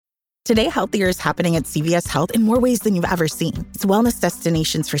Today, healthier is happening at CVS Health in more ways than you've ever seen. It's wellness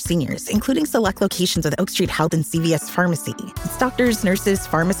destinations for seniors, including select locations with Oak Street Health and CVS Pharmacy. It's doctors, nurses,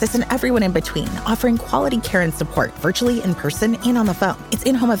 pharmacists, and everyone in between, offering quality care and support virtually, in person, and on the phone. It's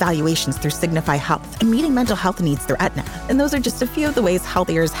in-home evaluations through Signify Health and meeting mental health needs through Aetna. And those are just a few of the ways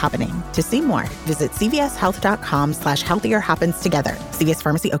healthier is happening. To see more, visit cvshealth.com/healthier happens together. CVS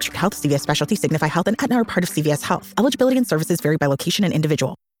Pharmacy, Oak Street Health, CVS Specialty, Signify Health, and Aetna are part of CVS Health. Eligibility and services vary by location and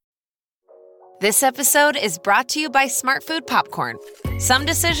individual. This episode is brought to you by Smart Food Popcorn. Some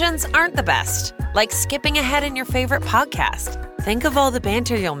decisions aren't the best, like skipping ahead in your favorite podcast. Think of all the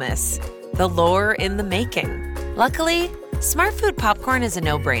banter you'll miss, the lore in the making. Luckily, Smart Food Popcorn is a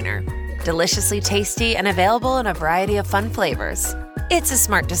no-brainer. Deliciously tasty and available in a variety of fun flavors. It's a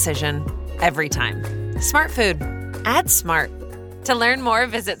smart decision every time. Smart Food. Add smart. To learn more,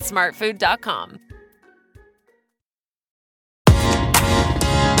 visit smartfood.com.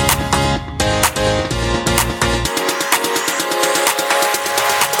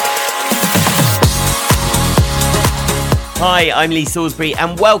 Hi, I'm Lee Salisbury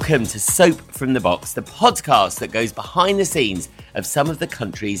and welcome to Soap from the Box, the podcast that goes behind the scenes of some of the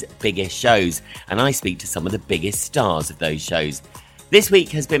country's biggest shows, and I speak to some of the biggest stars of those shows. This week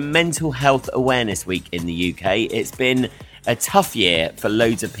has been Mental Health Awareness Week in the UK. It's been a tough year for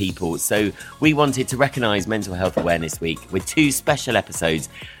loads of people, so we wanted to recognise Mental Health Awareness Week with two special episodes.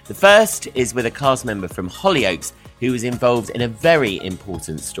 The first is with a cast member from Hollyoaks who was involved in a very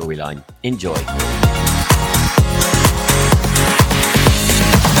important storyline. Enjoy.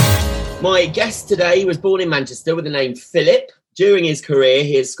 My guest today was born in Manchester with the name Philip. During his career,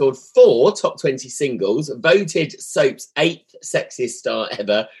 he has scored 4 top 20 singles, voted Soap's 8th sexiest star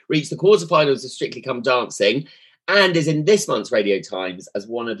ever, reached the quarterfinals of Strictly Come Dancing, and is in this month's Radio Times as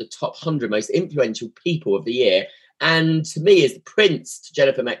one of the top 100 most influential people of the year. And to me, is the prince to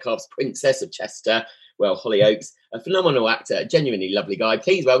Jennifer Metcalf's Princess of Chester, well, Hollyoaks, a phenomenal actor, a genuinely lovely guy.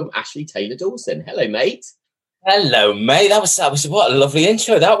 Please welcome Ashley Taylor-Dawson. Hello, mate. Hello, mate. That was what a lovely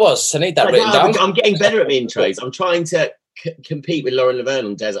intro that was. I need that written down. I'm getting better at my intros. I'm trying to compete with Lauren Laverne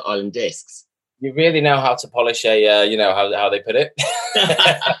on Desert Island Discs. You really know how to polish a, how they put it.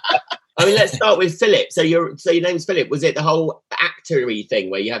 I mean, let's start with Philip. So your name's Philip. Was it the whole actory thing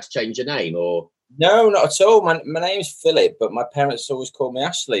where you had to change your name, or? No, not at all. My name's Philip, but my parents always called me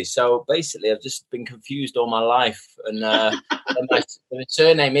Ashley. So basically, I've just been confused all my life. And my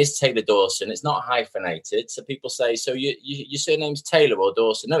surname is Taylor Dawson. It's not hyphenated. So people say, so your surname's Taylor or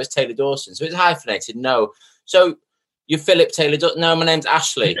Dawson? No, it's Taylor Dawson. So it's hyphenated? No. So you're Philip Taylor Dawson? No, my name's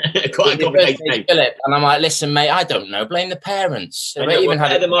Ashley. Quite a complicated name. Philip. And I'm like, listen, mate, I don't know. Blame the parents.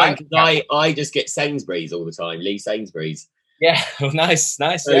 I just get Sainsbury's all the time. Lee Sainsbury's. Yeah, nice.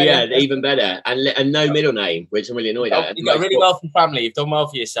 So yeah, even better, and no middle name, which I'm really annoyed at. You've got a really wealthy family. You've done well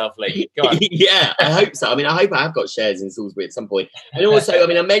for yourself, Lee. Go on. Yeah, I hope so. I mean, I hope I have got shares in Salisbury at some point. And also, I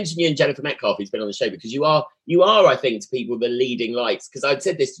mean, I mentioned you and Jennifer Metcalf, who's been on the show, because you are, I think, to people the leading lights. Because I'd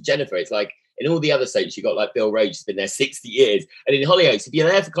said this to Jennifer. It's like in all the other soaps, you got like Bill Roach, who's been there 60 years, and in Hollyoaks, if you're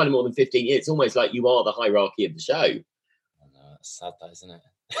there for kind of more than 15 years, it's almost like you are the hierarchy of the show. I know, it's sad, that, isn't it?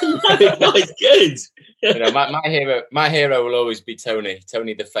 It's good. My hero will always be Tony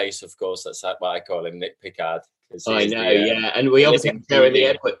the Face, of course. That's what I call him, Nick Pickard. I know, yeah. And we obviously had Jeremy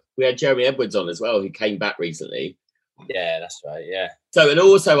Edwards. We had Jeremy Edwards on as well, who came back recently. Yeah, that's right. Yeah. So, and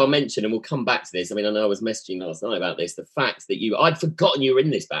also I'll mention, and we'll come back to this. I mean, I know I was messaging last night about this. The fact that I'd forgotten you were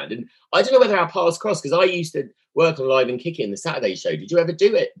in this band, and I don't know whether our paths crossed because I used to work on Live and Kicking, the Saturday show. Did you ever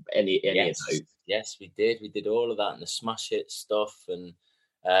do it? Any of those? Yes, we did. We did all of that and the Smash Hit stuff and.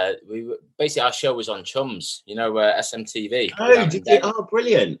 Basically our show was on Chums, SMTV. Oh,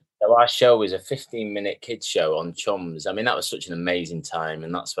 brilliant. So our show was a 15-minute kids show on Chums. I mean, that was such an amazing time,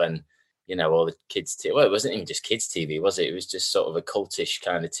 and that's when all the kids well, it wasn't even just kids TV, was it? It was just sort of a cultish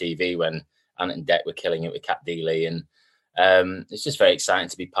kind of TV when Ant and Dec were killing it with Cat Deeley, and it's just very exciting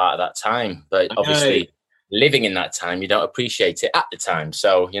to be part of that time, but obviously living in that time, you don't appreciate it at the time.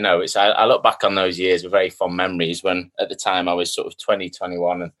 So, I look back on those years with very fond memories when at the time I was sort of 20,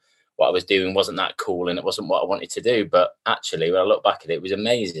 21 and what I was doing wasn't that cool and it wasn't what I wanted to do. But actually, when I look back at it, it was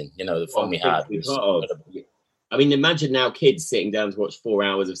amazing. The fun we had. I mean, imagine now kids sitting down to watch 4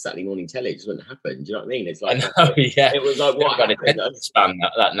 hours of Saturday morning telly. It just wouldn't happen. Do you know what I mean? It's like, yeah. It was like, what happened? Span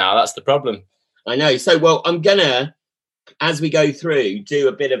that now. That's the problem. I know. So, well, I'm going to, as we go through, do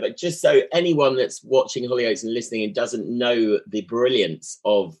a bit of it, just so anyone that's watching Hollyoaks and listening and doesn't know the brilliance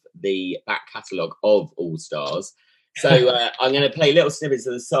of the back catalogue of All Stars. So I'm going to play little snippets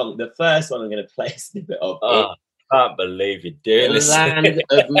of the song. The first one I'm going to play a snippet of. I can't believe you're doing this. Land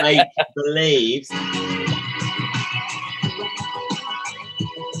of Make Believes.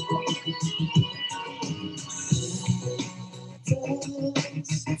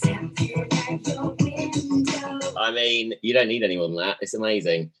 I mean, you don't need any more than that. It's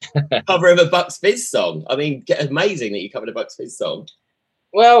amazing. Cover of a Bucks Fizz song. I mean, amazing that you covered a Bucks Fizz song.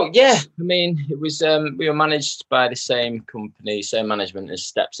 Well, yeah. I mean, it was we were managed by the same company, same management as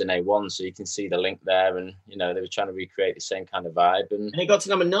Steps in A1, so you can see the link there. And you know, they were trying to recreate the same kind of vibe. And it got to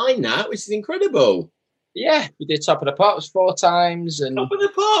number 9 now, which is incredible. Yeah, we did Top of the Pops 4 times, and Top of the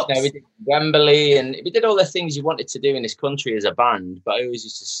Pops. You know, we did Wembley, and we did all the things you wanted to do in this country as a band. But I always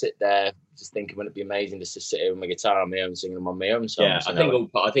used to sit there, just thinking, wouldn't it be amazing just to sit here with my guitar on my own, singing them on my own songs? Yeah,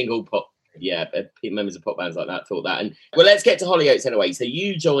 I think all pop. Yeah, members of pop bands like that thought that. And well, let's get to Hollyoaks anyway. So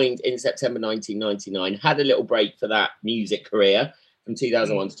you joined in September 1999, had a little break for that music career from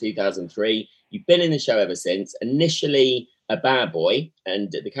 2001 to 2003. You've been in the show ever since. Initially a bad boy, and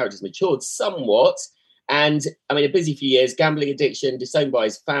the character's matured somewhat. And I mean, a busy few years, gambling addiction, disowned by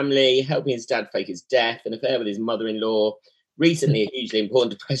his family, helping his dad fake his death, an affair with his mother-in-law, recently a hugely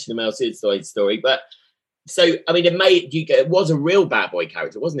important depression and male suicide story. But so, I mean, it was a real bad boy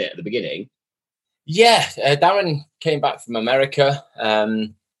character, wasn't it, at the beginning? Yeah, Darren came back from America,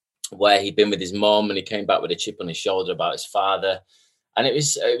 where he'd been with his mum, and he came back with a chip on his shoulder about his father. And it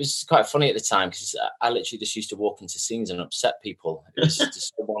was quite funny at the time, because I literally just used to walk into scenes and upset people. It was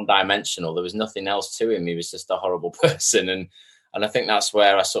just so one-dimensional. There was nothing else to him. He was just a horrible person. And I think that's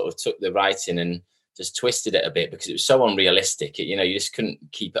where I sort of took the writing and just twisted it a bit, because it was so unrealistic. You just couldn't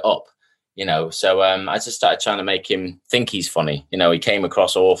keep it up, So I just started trying to make him think he's funny. He came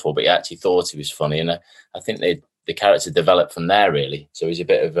across awful, but he actually thought he was funny. And I think the character developed from there, really. So he's a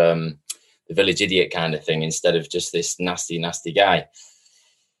bit of the village idiot kind of thing, instead of just this nasty, nasty guy.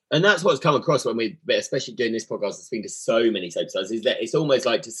 And that's what's come across when especially doing this podcast, it's been to so many soap stars, is that it's almost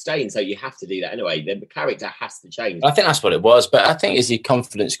like to stay, and so you have to do that anyway. The character has to change. I think that's what it was. But I think as your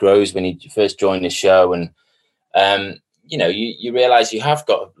confidence grows when you first join the show, and you realise you have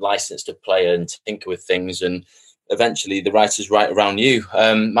got a license to play and tinker with things, and eventually the writers write around you.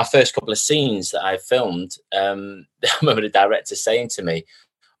 My first couple of scenes that I filmed, I remember the director saying to me,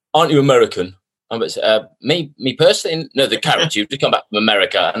 "Aren't you American?" Me personally, no, the character, you've just come back from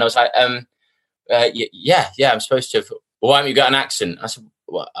America. And I was like, yeah, I'm supposed to have. Well, why haven't you got an accent? I said,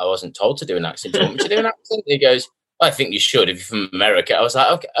 well, I wasn't told to do an accent. Do you want me to do an accent? He goes, I think you should if you're from America. I was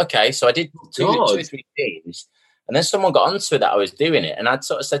like, okay. So I did two or three scenes, and then someone got onto that I was doing it, and I'd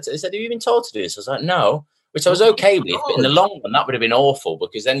sort of said, have you been told to do this? I was like, no, which I was okay with, but in the long run, that would have been awful,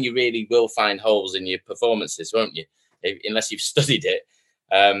 because then you really will find holes in your performances, won't you? Unless you've studied it.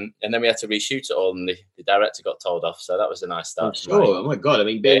 And then we had to reshoot it all, and the director got told off. So that was a nice start. Sure. Oh my God. I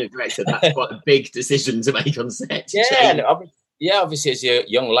mean, being a director, that's quite a big decision to make on set. Obviously, as a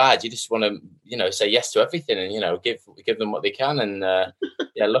young lad, you just want to, say yes to everything, and, give them what they can. And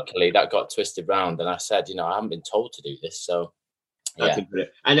luckily that got twisted round. And I said, I haven't been told to do this. So, yeah.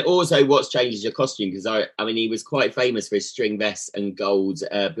 And also, what's changed is your costume, because I mean, he was quite famous for his string vests and gold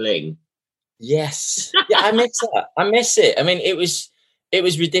bling. Yes. Yeah, I miss that. I miss it. I mean, it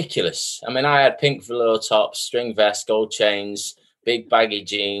was ridiculous. I mean, I had pink velour tops, string vest, gold chains, big baggy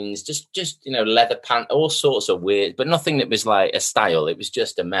jeans, just leather pants, all sorts of weird, but nothing that was like a style. It was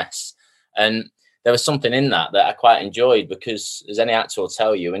just a mess. And there was something in that I quite enjoyed, because as any actor will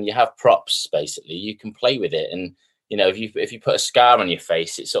tell you, when you have props, basically, you can play with it. And, if you put a scar on your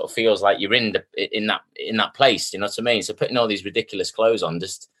face, it sort of feels like you're in that place. You know what I mean? So putting all these ridiculous clothes on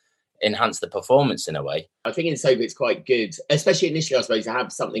just enhance the performance in a way. I think in soap it's quite good, especially initially, I suppose, to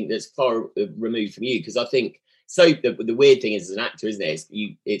have something that's far removed from you, because I think soap, the weird thing is, as an actor, isn't it,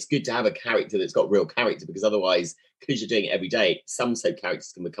 it's good to have a character that's got real character, because otherwise, because you're doing it every day, some soap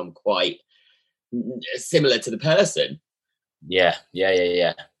characters can become quite similar to the person. Yeah,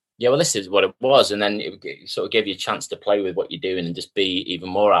 well, this is what it was, and then it sort of gave you a chance to play with what you're doing and just be even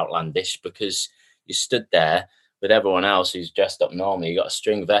more outlandish, because you stood there with everyone else who's dressed up normally. You got a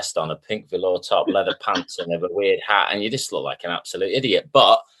string vest on, a pink velour top, leather pants, and a weird hat, and you just look like an absolute idiot.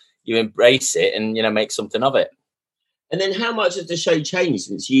 But you embrace it and make something of it. And then, how much has the show changed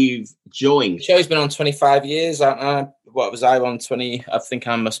since you've joined? The show's been on 25 years. What was I on 20? I think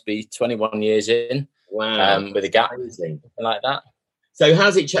I must be 21 years in. Wow, with a gap, something like that. So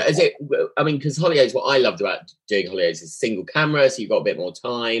how's it? I mean, because Hollyoaks, what I loved about doing Hollyoaks is single camera, so you've got a bit more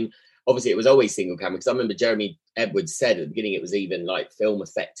time. Obviously, it was always single camera, because I remember Jeremy Edwards said at the beginning it was even like film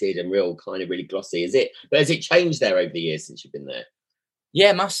affected and really glossy. But has it changed there over the years since you've been there?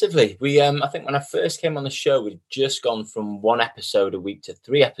 Yeah, massively. We, I think when I first came on the show, we'd just gone from 1 episode a week to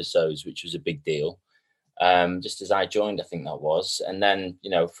 3 episodes, which was a big deal. Just as I joined, I think that was. And then,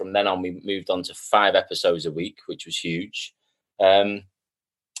 from then on, we moved on to 5 episodes a week, which was huge.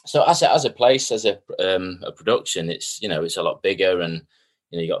 So as a place, as a production, it's it's a lot bigger, and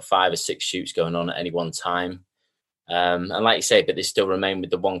you got 5 or 6 shoots going on at any one time. And like you say, but they still remain with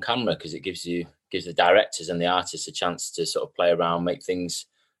the one camera because it gives the directors and the artists a chance to sort of play around, make things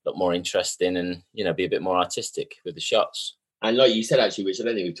look more interesting, and be a bit more artistic with the shots. And like you said, actually, which I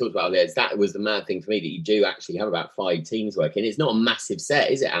don't think we've talked about there, that was the mad thing for me, that you do actually have about 5 teams working. It's not a massive set,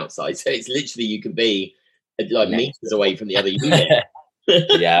 is it, outside? So it's literally, you could be like meters away from the other unit.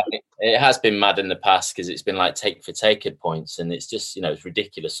 Yeah, it has been mad in the past because it's been like take for take at points, and it's just it's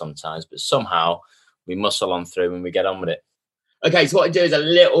ridiculous sometimes, but somehow we muscle on through and we get on with it. Okay, so what I do is a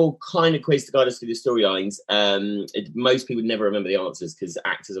little kind of quiz to guide us through the storylines. Most people never remember the answers because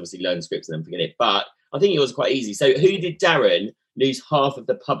actors obviously learn scripts and then forget it, but I think yours was quite easy. So who did Darren lose half of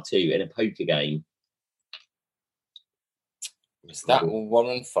the pub to in a poker game? Was that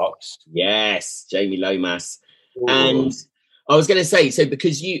Warren Fox? Yes, Jamie Lomas. Ooh. And I was going to say, so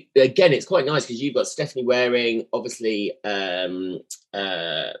because it's quite nice because you've got Stephanie Waring, obviously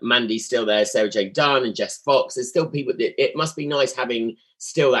Mandy's still there, Sarah Jane Dunn and Jess Fox. There's still people it must be nice having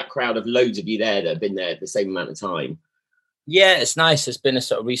still that crowd of loads of you there that have been there the same amount of time. Yeah, it's nice. There's been a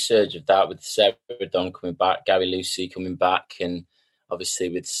sort of resurge of that with Sarah Dunn coming back, Gary Lucy coming back, and obviously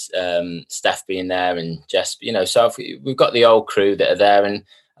with Steph being there and Jess, so we've got the old crew that are there, and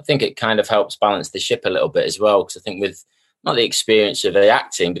I think it kind of helps balance the ship a little bit as well, because I think with not the experience of the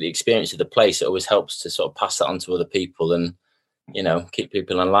acting, but the experience of the place, it always helps to sort of pass that on to other people and, keep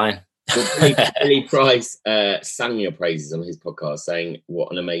people in line. Billy Price sang your praises on his podcast, saying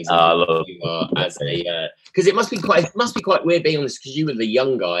what an amazing you are as a because it must be quite weird being on this, because you were the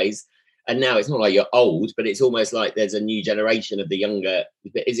young guys and now it's not like you're old, but it's almost like there's a new generation of the younger.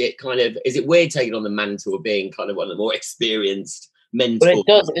 Is it weird taking on the mantle of being kind of one of the more experienced mentor?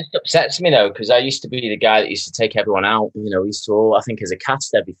 But it upsets me though, because I used to be the guy that used to take everyone out. We used to all, I think as a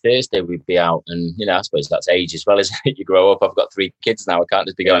cast, every Thursday we'd be out, and I suppose that's age as well, isn't it? You grow up. I've got 3 kids now. I can't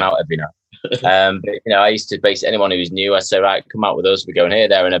just be going out every night. But I used to basically, anyone who was new, I'd say, right, come out with us. We're going here,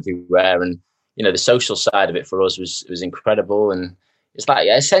 there, and everywhere. And the social side of it for us was incredible. And it's like,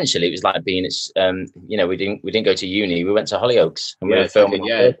 essentially, it was like being we didn't go to uni. We went to Hollyoaks and we were filming.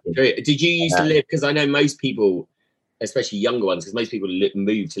 Yeah. Did you used to live? Because I know most people, especially younger ones, because most people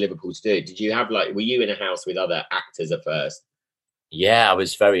move to Liverpool to do it. Did you have were you in a house with other actors at first? Yeah, I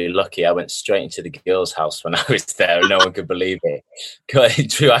was very lucky. I went straight into the girls' house when I was there, and no one could believe it. In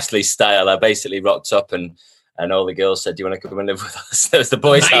true Ashley style, I basically rocked up and all the girls said, "Do you want to come and live with us?" There was the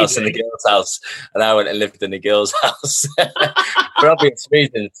boys' house and the girls' house, and I went and lived in the girls' house for obvious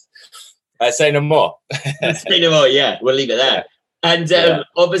reasons. I say no more. Say no more. Yeah, we'll leave it there. Yeah. And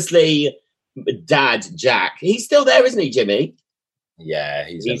obviously, Dad Jack, he's still there, isn't he, Jimmy? Yeah,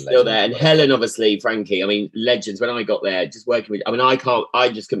 he's still there. And Helen, obviously, Frankie. I mean, legends. When I got there, just working with. I mean, I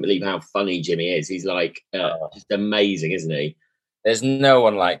just couldn't believe how funny Jimmy is. He's like just amazing, isn't he? There's no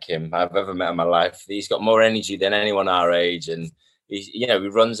one like him I've ever met in my life. He's got more energy than anyone our age, and he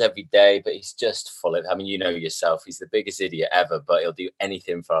runs every day, but he's just full of. I mean, yourself. He's the biggest idiot ever, but he'll do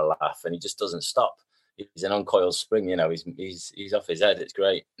anything for a laugh, and he just doesn't stop. He's an uncoiled spring, he's off his head. It's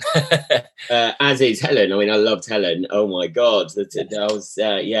great. As is Helen. I mean, I loved Helen. Oh my God. I was,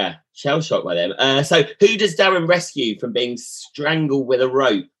 shell shocked by them. So who does Darren rescue from being strangled with a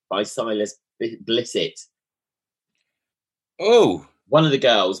rope by Silas Blissett? Oh, one of the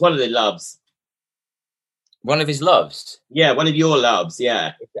girls, one of the loves. One of his loves? Yeah, one of your loves,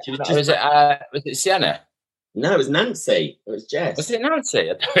 yeah. Was it Sienna? No, it was Nancy. It was Jess. Was it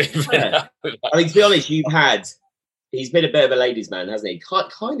Nancy? I don't even know. I mean, to be honest, he's been a bit of a ladies' man, hasn't he?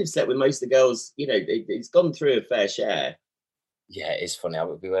 Kind of slept with most of the girls. It's gone through a fair share. Yeah, it's funny.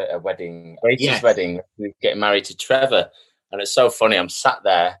 We were at a wedding, Rachel's wedding. We were getting married to Trevor. And it's so funny. I'm sat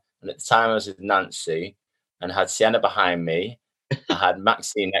there, and at the time I was with Nancy and had Sienna behind me. I had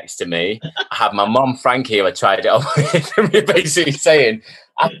Maxine next to me. I had my mum, Frankie, who I tried it on with, and we're basically saying,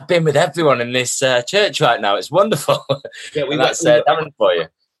 I've been with everyone in this church right now. It's wonderful. Yeah, that's Darren for you.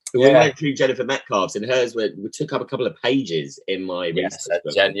 We went through Jennifer Metcalf's, and hers we took up a couple of pages in my research.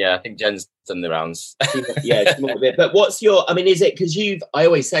 Jen, I think Jen's done the rounds. Yeah, but what's your? I mean, is it because I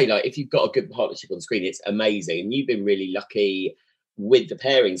always say, like, if you've got a good partnership on screen, it's amazing, and you've been really lucky with the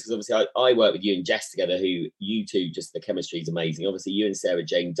pairings, because obviously I work with you and Jess together, who you two, just the chemistry is amazing. Obviously you and Sarah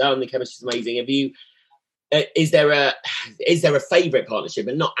Jane Dunn, the chemistry is amazing. Have you is there a favourite partnership,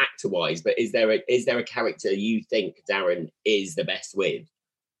 and not actor wise, but is there a character you think Darren is the best with?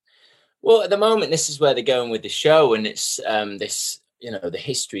 Well, at the moment, this is where they're going with the show, and it's this, the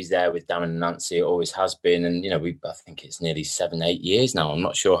history's there with Darren and Nancy. It always has been, and I think it's nearly 7-8 years now. I'm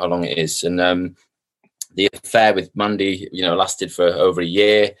not sure how long it is, and the affair with Mandy, lasted for over a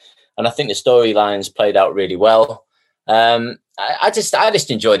year. And I think the storylines played out really well. I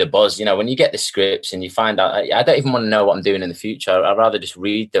just enjoy the buzz, when you get the scripts and you find out, I don't even want to know what I'm doing in the future. I'd rather just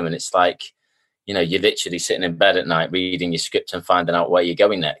read them. And it's like, you're literally sitting in bed at night reading your script and finding out where you're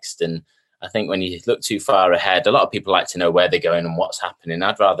going next. And I think when you look too far ahead, a lot of people like to know where they're going and what's happening.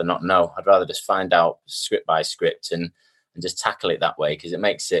 I'd rather not know. I'd rather just find out script by script and just tackle it that way, because it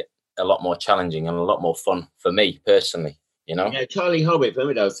makes it a lot more challenging and a lot more fun for me personally. Yeah, Charlie Hobbit from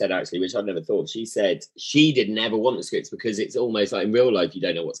Emmerdale said, actually, which I'd never thought, she said she didn't ever want the scripts because it's almost like in real life you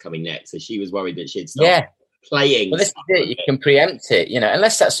don't know what's coming next, so she was worried that she'd start playing. Well, this is it. You can preempt it,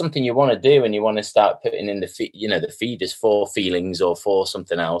 unless that's something you want to do and you want to start putting in the feeders for feelings or for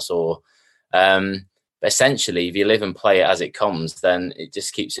something else, or essentially if you live and play it as it comes, then it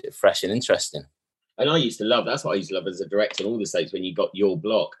just keeps it fresh and interesting. And that's what I used to love as a director on all the soaps, when you got your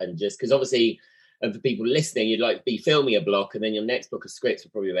block, and just because obviously, and for people listening, you'd like be filming a block, and then your next block of scripts were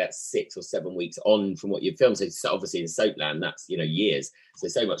probably about 6 or 7 weeks on from what you've filmed. So obviously in Soapland, that's years.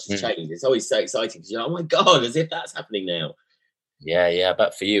 So much has changed. It's always so exciting because you're like, oh my god, as if that's happening now. Yeah.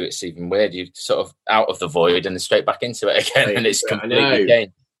 But for you, it's even weird. You're sort of out of the void and then straight back into it again, and it's completely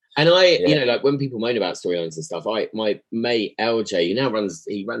changed. And like when people moan about storylines and stuff, my mate LJ,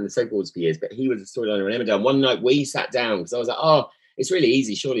 he ran the soap boards for years, but he was a storyliner in Emmerdale. And one night we sat down because I was like, oh, it's really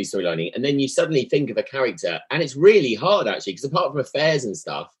easy, surely, storylining. And then you suddenly think of a character, and it's really hard actually, because apart from affairs and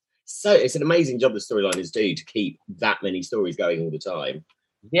stuff, so it's an amazing job the storyliners do to keep that many stories going all the time.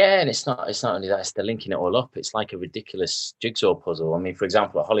 Yeah, and it's not only that, it's the linking it all up. It's like a ridiculous jigsaw puzzle. I mean, for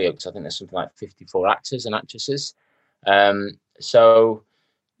example, at Hollyoaks, I think there's something like 54 actors and actresses. So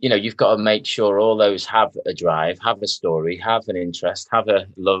you've got to make sure all those have a drive, have a story, have an interest, have a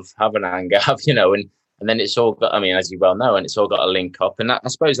love, have an anger, and then it's all got, as you well know, and it's all got to link up. And I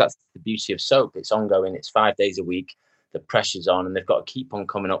suppose that's the beauty of soap. It's ongoing. It's 5 days a week. The pressure's on, and they've got to keep on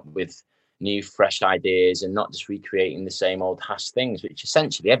coming up with new, fresh ideas and not just recreating the same old hash things, which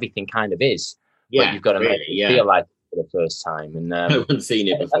essentially everything kind of is. Yeah, but you've got to make it feel like it for the first time. And no one's seen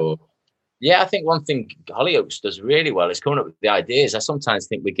it before. Yeah, I think one thing Hollyoaks does really well is coming up with the ideas. I sometimes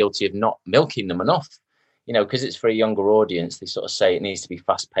think we're guilty of not milking them enough, because it's for a younger audience. They sort of say it needs to be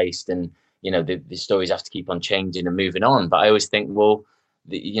fast-paced and, the stories have to keep on changing and moving on. But I always think, well,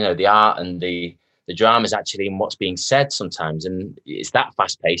 the art and the drama is actually in what's being said sometimes. And it's that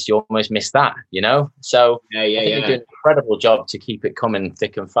fast-paced, you almost miss that, So I think they do an incredible job to keep it coming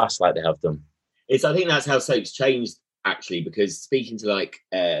thick and fast like they have done. I think that's how soaps changed, actually, because speaking to like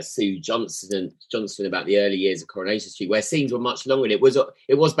Sue Johnston about the early years of Coronation Street, where scenes were much longer, and it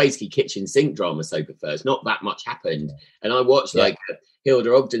was basically kitchen sink drama soap at first. Not that much happened, and I watched like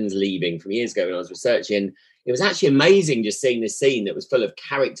Hilda Ogden's Leaving from years ago when I was researching. It was actually amazing just seeing this scene that was full of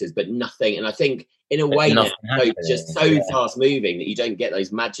characters but nothing. And I think in a way it's just so fast moving that you don't get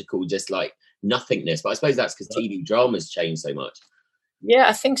those magical just like nothingness. But I suppose that's because TV dramas changed so much. Yeah,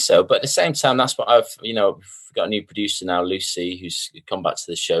 I think so. But at the same time, that's what we've got a new producer now, Lucy, who's come back to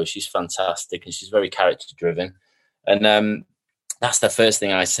the show. She's fantastic and she's very character driven. And that's the first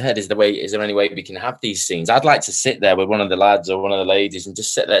thing I said, is there any way we can have these scenes? I'd like to sit there with one of the lads or one of the ladies and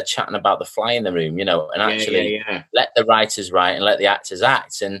just sit there chatting about the fly in the room, and actually let the writers write and let the actors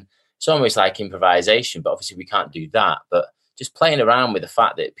act. And it's almost like improvisation, but obviously we can't do that. But just playing around with the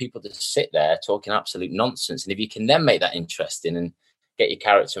fact that people just sit there talking absolute nonsense. And if you can then make that interesting and get your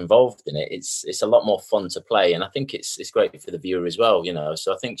character involved in it, it's a lot more fun to play, and I think it's great for the viewer as well,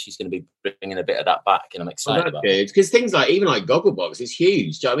 so I think she's going to be bringing a bit of that back, and I'm excited about it, because things like even like Gogglebox is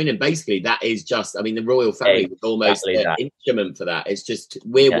huge. Do you know what I mean? And basically that is just, the royal family was almost an instrument for that. It's just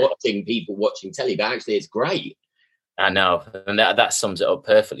we're watching people watching telly, but actually it's great. I know, and that sums it up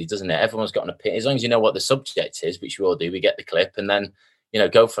perfectly, doesn't it? Everyone's got an opinion, as long as you know what the subject is, which we all do. We get the clip and then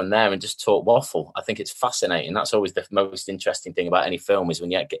go from there and just talk waffle. I think it's fascinating. That's always the most interesting thing about any film, is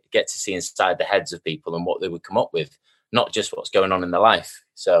when you get to see inside the heads of people and what they would come up with, not just what's going on in their life.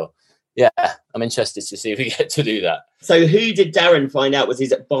 So, yeah, I'm interested to see if we get to do that. So who did Darren find out was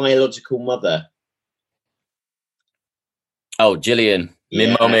his biological mother? Oh, Gillian,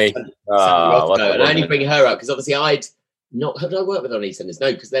 my mummy. And I only bring her up because obviously had I worked with her on EastEnders?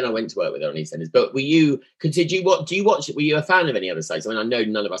 No, because then I went to work with her on EastEnders. But were you a fan of any other soaps? I know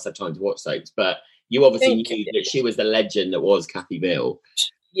none of us have time to watch soaps, but you obviously knew that she was the legend that was Kathy Bill.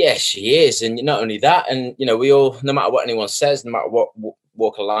 Yeah, she is. And not only that, and we all, no matter what anyone says, no matter what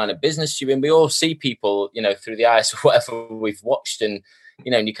walk a line of business you're in, we all see people, through the eyes of whatever we've watched, and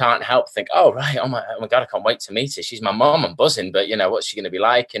and you can't help think, oh right, oh my God, I can't wait to meet her. She's my mom, I'm buzzing, but what's she going to be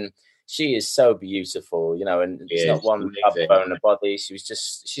like? And she is so beautiful, you know, and there's not one bad bone in her body.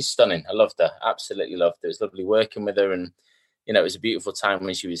 She's stunning. I loved her, absolutely loved her. It was lovely working with her, and you know, it was a beautiful time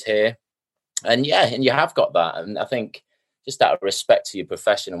when she was here. And yeah, and you have got that, and I think just out of respect to your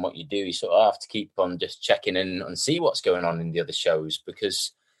profession and what you do, you sort of have to keep on just checking in and see what's going on in the other shows,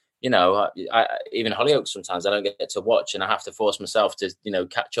 because you know, I even Hollyoaks sometimes I don't get to watch, and I have to force myself to, you know,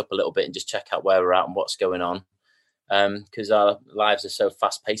 catch up a little bit and just check out where we're at and what's going on, because our lives are so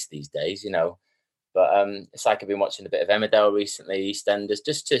fast paced these days, you know. But it's like I've been watching a bit of Emmerdale recently, EastEnders,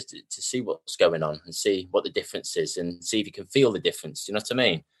 just to see what's going on and see what the difference is and see if you can feel the difference. Do you know what I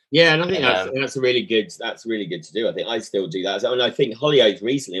mean? Yeah, and I think that's really good to do. I think I still do that. And I think Hollyoaks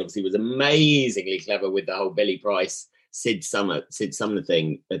recently obviously was amazingly clever with the whole Billy Price Sid Summer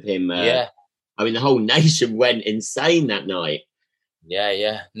thing of him. I mean, the whole nation went insane that night.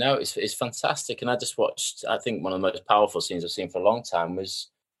 Yeah. No, it's fantastic. And I just watched, I think one of the most powerful scenes I've seen for a long time was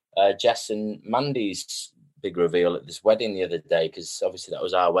Jess and Mandy's big reveal at this wedding the other day, because obviously that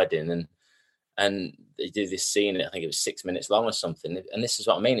was our wedding, and they did this scene, I think it was 6 minutes long or something, and this is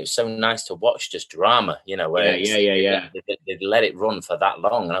what I mean, it was so nice to watch just drama, you know, where they'd let it run for that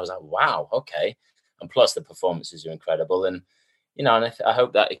long, and I was like, wow, okay. And plus the performances are incredible, and you know, and I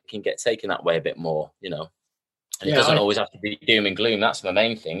hope that it can get taken that way a bit more, you know. And it doesn't always have to be doom and gloom. That's my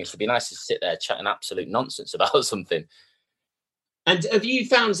main thing. It's to be nice to sit there chatting absolute nonsense about something. And have you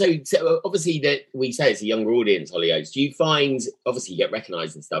found, so obviously that we say it's a younger audience, Hollyoaks, do you find, obviously you get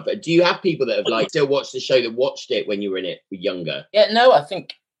recognised and stuff, but do you have people that have like still watched the show that watched it when you were in it younger? Yeah, no, I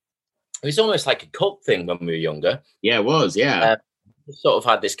think it was almost like a cult thing when we were younger. Yeah, it was, yeah. Sort of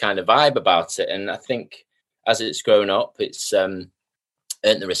had this kind of vibe about it, and I think as it's grown up, it's earned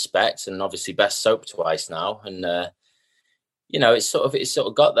the respect, and obviously best soap twice now, and you know, it's sort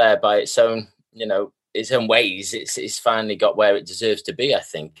of got there by its own, you know, its own ways. It's finally got where it deserves to be, I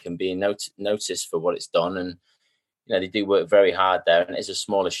think, and being noticed for what it's done. And you know, they do work very hard there, and it's a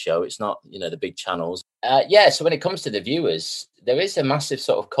smaller show. It's not, you know, the big channels. So when it comes to the viewers, there is a massive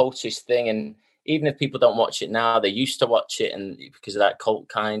sort of cultish thing, and even if people don't watch it now, they used to watch it, and because of that cult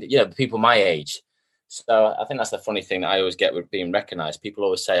kind, you know, people my age. So I think that's the funny thing that I always get with being recognised. People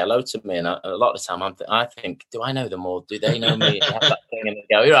always say hello to me, and a lot of the time I think, do I know them, or do they know me? And have that thing, and they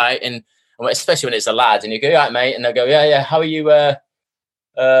go, you're right, and especially when it's a lad, and you go, you're right, mate, and they'll go, yeah, how are you?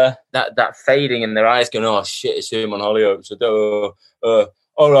 That fading in their eyes, going, oh shit, it's him on Hollyoaks.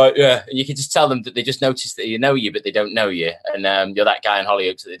 All right, yeah. And you can just tell them that they just noticed that you know you, but they don't know you, and you're that guy on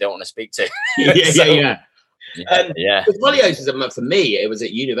Hollyoaks that they don't want to speak to. Yeah. Because Hollyoaks was, for me, it was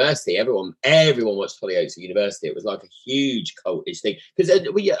at university. Everyone watched Hollyoaks at university. It was like a huge cultish thing. Because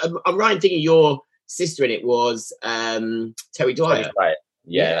I'm right in thinking your sister in it was Terry Dwyer.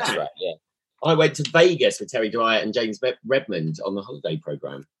 Yeah, that's right. Yeah, I went to Vegas with Terry Dwyer and James Redmond on the holiday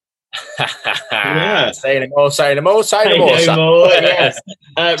program. Saying them all. Yes.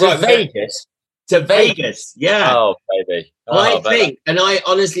 Right, Vegas. To Vegas, yeah. Oh, baby. I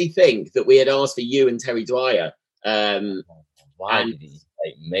honestly think that we had asked for you and Terry Dwyer. Why did you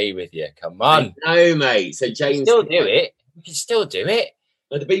take me with you? Come on. No, mate. So James... We can still do it.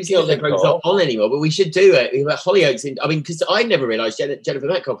 Well, the BBC Holiday program's not on anymore, but we should do it. Hollyoaks. Because I never realised Jennifer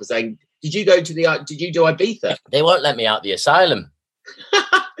Metcalf was saying, did you do Ibiza? They won't let me out the asylum.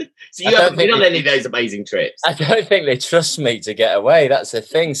 So you haven't been on any of those amazing trips? I don't think they trust me to get away. That's the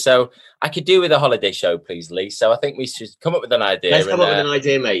thing. So I could do with a holiday show, please, Lee. So I think we should come up with an idea. Let's come up with an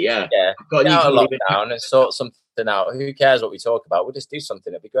idea, mate. Yeah. I've got a lockdown and sort something out. Who cares what we talk about? We'll just do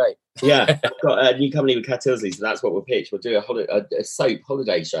something. It'd be great. Yeah. I've got a new company with Cat Tilsley, so that's what we'll pitch. We'll do a soap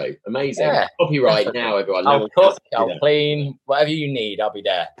holiday show. Amazing. Yeah. Copyright now, everyone. I'll cook, I'll clean, whatever you need, I'll be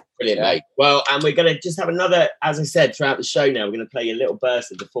there. Brilliant, mate. Well, and we're going to just have another, as I said, throughout the show now, we're going to play a little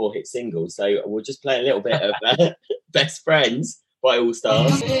burst of the 4-hit singles. So we'll just play a little bit of Best Friends by All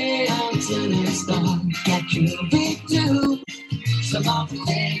Stars. I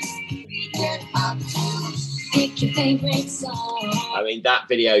mean, that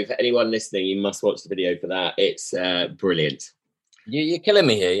video, for anyone listening, you must watch the video for that. It's brilliant. You're killing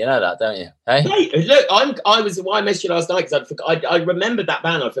me here, you know that, don't you? Hey, look, I messaged you last night because I remembered that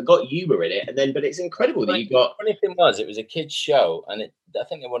band. I forgot you were in it, but it's incredible that you got. The funny thing was, it was a kids' show, and I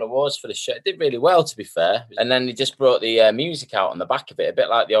think they won awards for the show. It did really well, to be fair. And then they just brought the music out on the back of it, a bit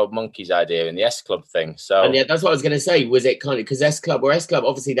like the old Monkeys idea in the S Club thing. So, and yeah, that's what I was going to say. Was it kind of because S Club,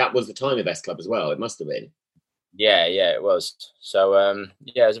 obviously that was the time of S Club as well. It must have been. Yeah, it was. So, it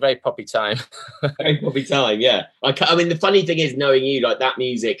was a very poppy time. Very poppy time, yeah. I mean, the funny thing is, knowing you, like, that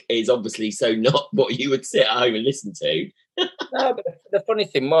music is obviously so not what you would sit at home and listen to. No, but the funny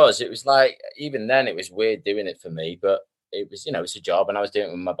thing was, it was like, even then, it was weird doing it for me. But it was, you know, it's a job, and I was doing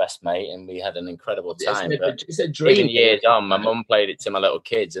it with my best mate, and we had an incredible time. But it's a dream. Even years on, my mum played it to my little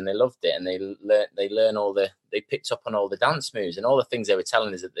kids, and they loved it, and they picked up on all the dance moves and all the things they were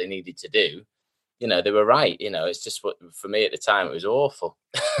telling us that they needed to do. You know, they were right. You know, it's just what, for me at the time, it was awful.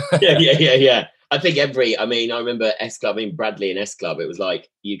 Yeah. I think I remember S Club, Bradley and S Club, it was like,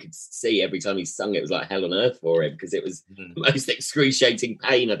 you could see every time he sung, it was like hell on earth for him, because it was the most excruciating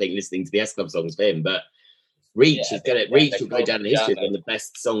pain, I think, listening to the S Club songs for him. But Reach will go down in history as one of the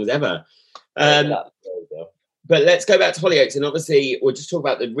best songs ever. But let's go back to Hollyoaks, and obviously we'll just talk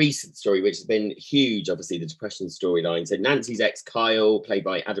about the recent story, which has been huge, obviously, the depression storyline. So Nancy's ex, Kyle, played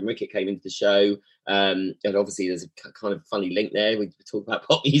by Adam Rickett, came into the show. And obviously there's a kind of funny link there. We talk about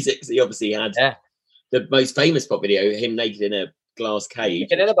pop music. So he obviously had the most famous pop video, him naked in a glass cage.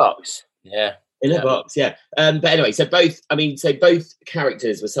 In a box. Yeah. In a box, yeah. But anyway, so both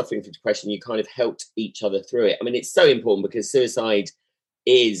characters were suffering from depression. You kind of helped each other through it. I mean, it's so important because suicide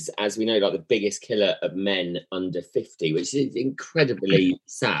is, as we know, like the biggest killer of men under 50, which is incredibly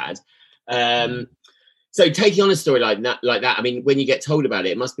sad. So taking on a story like that, I mean, when you get told about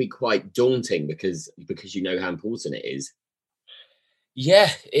it, it must be quite daunting because you know how important it is.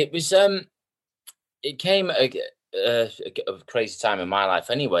 Yeah, it was. It came at a crazy time in my life,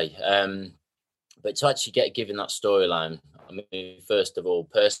 anyway. But to actually get given that storyline, I mean, first of all,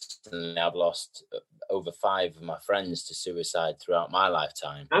 personally, I've lost over 5 of my friends to suicide throughout my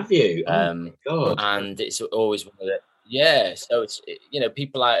lifetime. Have you? Oh, God. And it's always one of the, yeah. So it's, you know,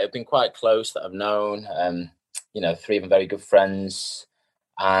 people I've been quite close that I've known, you know, 3 of them very good friends,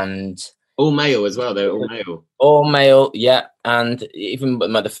 and all male as well. They're all male. All male, yeah. And even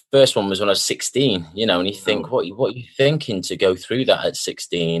the first one was when I was 16, you know, and you think, what are you thinking to go through that at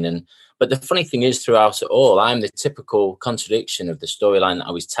 16? But the funny thing is, throughout it all, I'm the typical contradiction of the storyline that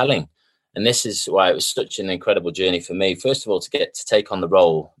I was telling. And this is why it was such an incredible journey for me. First of all, to get to take on the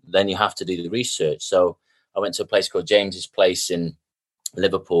role, then you have to do the research. So I went to a place called James's Place in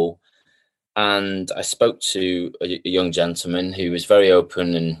Liverpool, and I spoke to a young gentleman who was very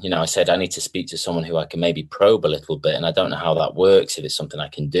open. And, you know, I said, I need to speak to someone who I can maybe probe a little bit. And I don't know how that works, if it's something I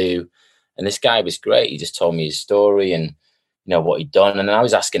can do. And this guy was great. He just told me his story and, you know, what he'd done. And I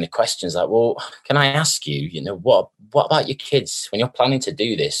was asking the questions like, well, can I ask you, you know, what about your kids when you're planning to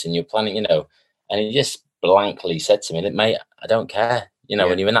do this and you're planning, you know? And he just blankly said to me, mate, I don't care. You know,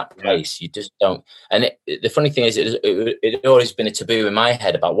 when you're in that place, you just don't. And the funny thing is, it had always been a taboo in my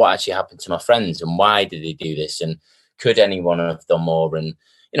head about what actually happened to my friends and why did they do this? And could anyone have done more? And,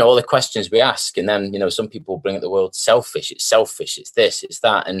 you know, all the questions we ask. And then, you know, some people bring up the word selfish. It's selfish. It's this, it's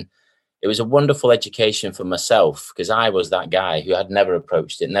that. And it was a wonderful education for myself, because I was that guy who had never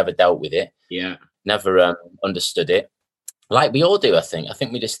approached it, never dealt with it. Yeah. Never understood it. Like we all do, I think. I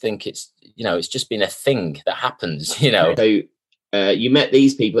think we just think it's, you know, it's just been a thing that happens, you know. So you met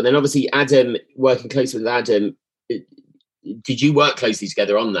these people, and then obviously Adam, working closely with Adam, did you work closely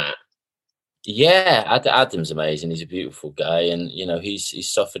together on that? Yeah, Adam's amazing. He's a beautiful guy, and you know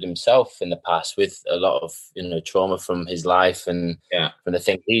he's suffered himself in the past with a lot of, you know, trauma from his life and from the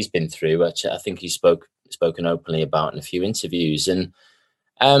things he's been through, which I think he's spoken openly about in a few interviews. And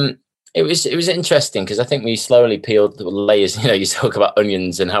it was interesting because I think we slowly peeled the layers. You know, you talk about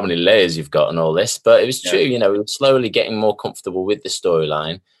onions and how many layers you've got and all this, but it was true. You know, we were slowly getting more comfortable with the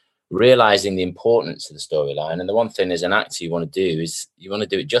storyline, realizing the importance of the storyline. And the one thing as an actor you want to do is you want to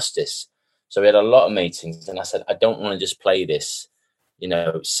do it justice. So we had a lot of meetings, and I said, I don't want to just play this, you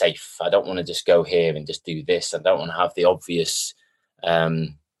know, safe. I don't want to just go here and just do this. I don't want to have the obvious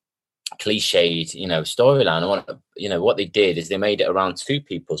cliched, you know, storyline. I want, you know, what they did is they made it around 2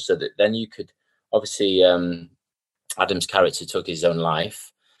 people, so that then you could obviously Adam's character took his own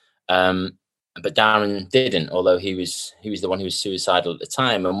life, but Darren didn't, although he was the one who was suicidal at the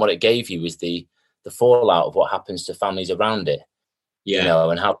time. And what it gave you was the fallout of what happens to families around it. You know,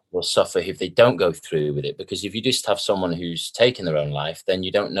 and how people suffer if they don't go through with it. Because if you just have someone who's taken their own life, then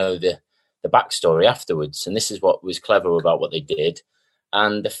you don't know the backstory afterwards. And this is what was clever about what they did.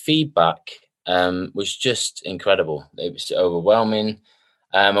 And the feedback was just incredible. It was overwhelming.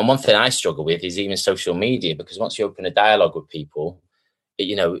 And one thing I struggle with is even social media, because once you open a dialogue with people,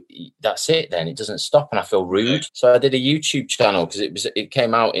 you know, that's it then. It doesn't stop, and I feel rude. So I did a YouTube channel because it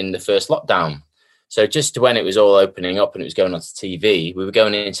came out in the first lockdown. So just when it was all opening up and it was going onto TV, we were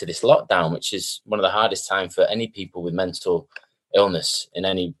going into this lockdown, which is one of the hardest times for any people with mental illness in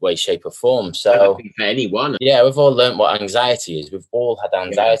any way, shape or form. So for anyone. Yeah, we've all learned what anxiety is. We've all had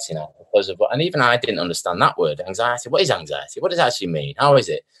anxiety now because of what, and even I didn't understand that word, anxiety. What is anxiety? What does it actually mean? How is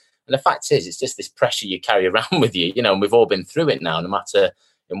it? And the fact is, it's just this pressure you carry around with you, you know, and we've all been through it now, no matter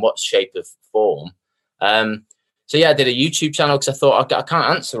in what shape or form. So yeah, I did a YouTube channel because I thought I can't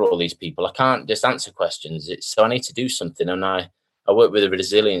answer all these people. I can't just answer questions. So I need to do something. And I worked with a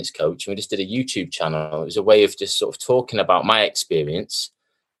resilience coach, and we just did a YouTube channel. It was a way of just sort of talking about my experience.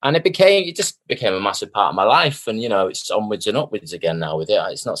 And it just became a massive part of my life. And, it's onwards and upwards again now with it.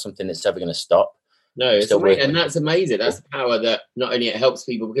 It's not something that's ever going to stop. No, it's amazing. And that's amazing. That's the power that not only it helps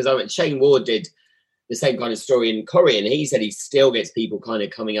people, because Shane Ward did the same kind of story in Corrie, and he said he still gets people kind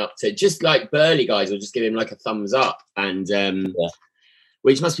of coming up to, just like burly guys will just give him like a thumbs up, and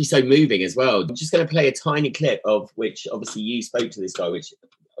which must be so moving as well. I'm just going to play a tiny clip of which, obviously you spoke to this guy, which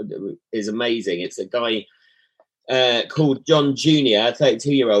is amazing. It's a guy called John Jr., a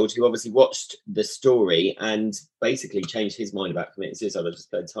 32-year-old who obviously watched the story and basically changed his mind about committing suicide. I'll just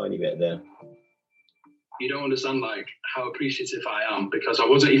play a tiny bit there. You don't understand how appreciative I am, because I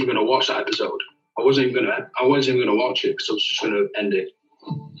wasn't even going to watch that episode. I wasn't even going to watch it because I was just going to end it.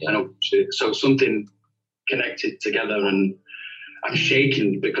 Yeah. And so something connected together, and I'm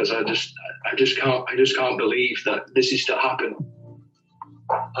shaking because I just can't believe that this is still happening.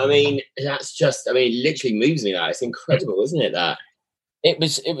 I mean, literally moves me. That it's incredible, isn't it? That it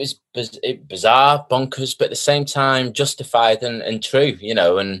was bizarre, bonkers, but at the same time justified and true.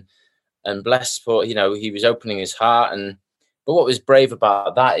 And blessed for he was opening his heart. But what was brave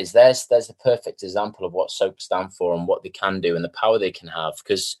about that is there's a perfect example of what SOAP stand for and what they can do and the power they can have.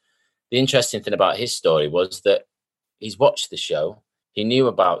 Because the interesting thing about his story was that he's watched the show, he knew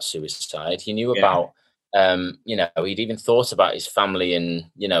about suicide, he knew about he'd even thought about his family and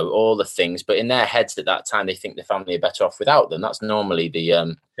all the things, but in their heads at that time they think the family are better off without them. That's normally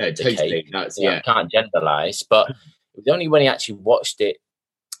the totally. I can't generalize, but it was only when he actually watched it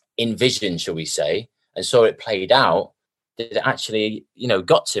in vision, shall we say, and saw it played out, that it actually,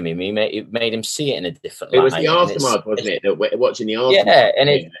 got to him. It made him see it in a different light. It was the aftermath, wasn't it? That watching the aftermath. Yeah, and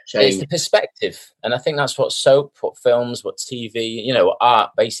it's the perspective. And I think that's what soap, what films, what TV,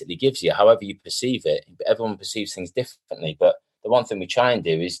 art basically gives you, however you perceive it. Everyone perceives things differently. But the one thing we try and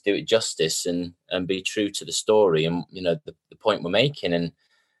do is do it justice and be true to the story and, the point we're making.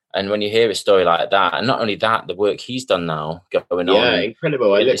 And when you hear a story like that, and not only that, the work he's done now going on. Yeah,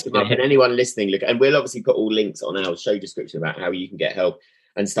 incredible. I looked him up, and anyone listening, look, and we'll obviously put all links on our show description about how you can get help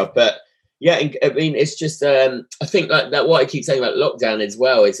and stuff. But yeah, I mean, it's just, I think that what I keep saying about lockdown as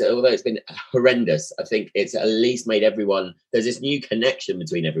well is, although it's been horrendous, I think it's at least made there's this new connection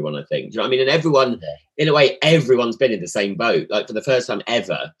between everyone, I think. Do you know what I mean? And everyone, in a way, everyone's been in the same boat, like for the first time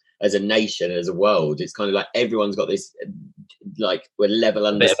ever. As a nation, as a world, it's kind of like everyone's got this, like, we're level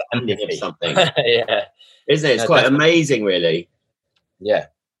understanding of something. Yeah, isn't it? It's quite amazing, really. Yeah,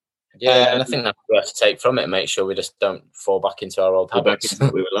 and I think that's what we have to take from it and make sure we just don't fall back into our old habits. Back into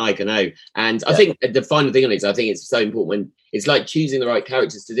what we were like, I know. And I think the final thing on it is, I think it's so important when it's like choosing the right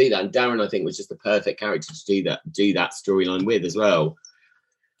characters to do that. And Darren, I think, was just the perfect character to do that storyline with as well.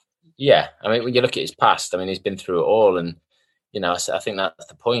 Yeah, I mean, when you look at his past, I mean, he's been through it all, and I think that's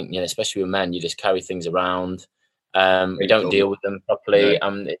the point. Especially with men, you just carry things around. We don't deal with them properly,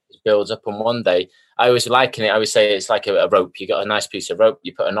 and it builds up. And one day, I always liken it. I always say it's like a rope. You got a nice piece of rope,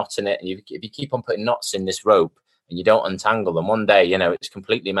 you put a knot in it, and if you keep on putting knots in this rope and you don't untangle them, one day, it's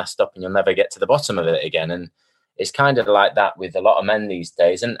completely messed up, and you'll never get to the bottom of it again. And it's kind of like that with a lot of men these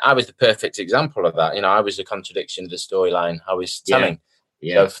days. And I was the perfect example of that. I was a contradiction of the storyline I was telling.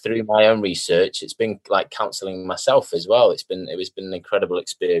 So through my own research, it's been like counselling myself as well. It's been an incredible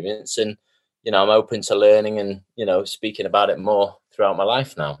experience, and I'm open to learning and speaking about it more throughout my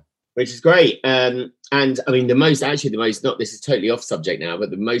life now, which is great. And I mean, the most not, this is totally off subject now,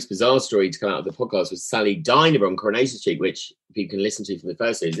 but the most bizarre story to come out of the podcast was Sally Diner on Coronation Street, which you can listen to from the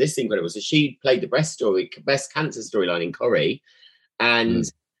first series. This is incredible. So she played the breast cancer storyline in Corrie, and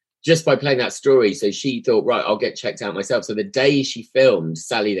just by playing that story, so she thought, right, I'll get checked out myself. So the day she filmed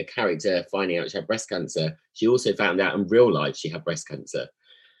Sally, the character, finding out she had breast cancer, she also found out in real life she had breast cancer.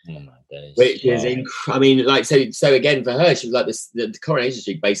 Oh my days. Which is, I mean, like, so again, for her, she was like, the Coronation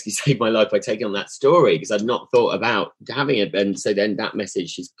Street basically saved my life by taking on that story, because I'd not thought about having it. And so then that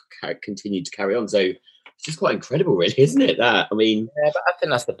message she's continued to carry on. So it's just quite incredible, really, isn't it? That, I mean. Yeah, but I think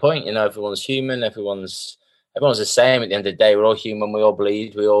that's the point. Everyone's human, everyone's the same at the end of the day. We're all human, we all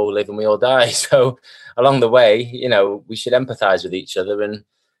bleed, we all live, and we all die. So along the way, we should empathize with each other and,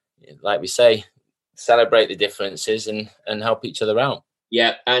 like we say, celebrate the differences and help each other out.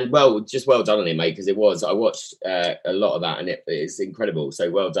 Yeah, and just well done on it, mate, because I watched a lot of that, and it's incredible. So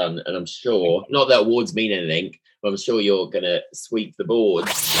well done, and I'm sure, not that awards mean anything, but I'm sure you're going to sweep the board.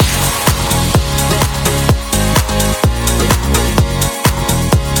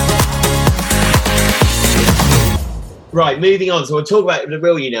 Right, moving on. So we'll talk about the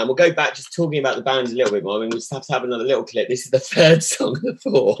real you now. We'll go back just talking about the bands a little bit more. I mean, we'll just have to have another little clip. This is the third song of the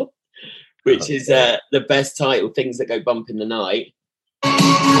 4, which is the best title, Things That Go Bump in the Night.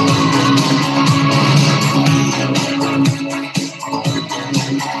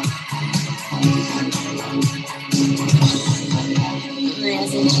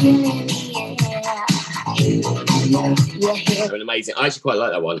 Amazing. I actually quite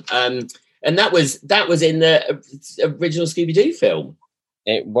like that one. And that was in the original Scooby-Doo film.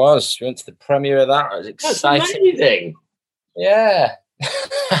 It was. We went to the premiere of that. It was exciting. That's amazing. Yeah.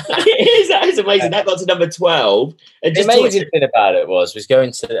 That is amazing. That got to number 12. And the amazing thing about it was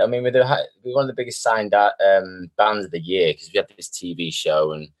going to, I mean, we were one of the biggest signed bands of the year because we had this TV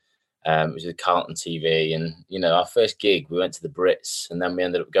show and it was with Carlton TV. And, you know, our first gig, we went to the Brits and then we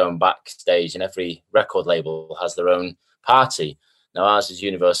ended up going backstage and every record label has their own party. Now, ours is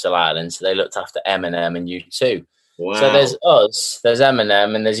Universal Island, so they looked after Eminem and U2. Wow. So there's us, there's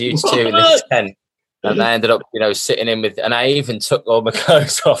Eminem, and there's U2 in this tent. And I ended up, you know, sitting in with, and I even took all my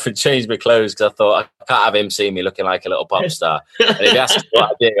clothes off and changed my clothes because I thought I can't have him see me looking like a little pop star. And if he asks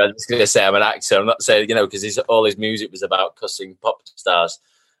what I do, I'm just going to say I'm an actor. I'm not saying, you know, because all his music was about cussing pop stars.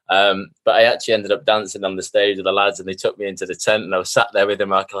 But I actually ended up dancing on the stage with the lads, and they took me into the tent, and I was sat there with them,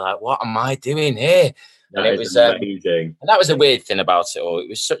 like, what am I doing here? And it was amazing. And that was the weird thing about it all. It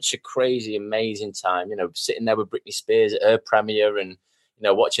was such a crazy, amazing time, you know, sitting there with Britney Spears at her premiere and, you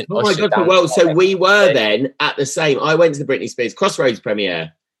know, watching. Oh my God! Well, so we were then at the same. I went to the Britney Spears Crossroads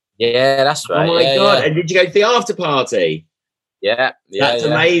premiere. Yeah, that's right. Oh my God! Yeah. And did you go to the after party? Yeah, that's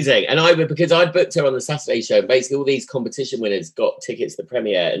amazing. And because I'd booked her on the Saturday show. Basically, all these competition winners got tickets to the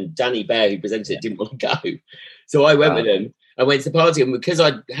premiere, and Danny Bear, who presented it, didn't want to go. So I went with him. I went to the party, and because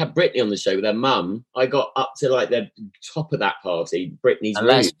I had Britney on the show with her mum, I got up to like the top of that party, Britney's room.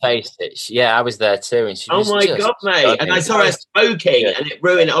 Let's face it, yeah, I was there too, and she was oh my God, mate! And I saw her smoking, and it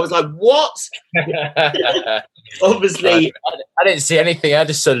ruined it. I was like, "What?" Obviously, I didn't see anything. I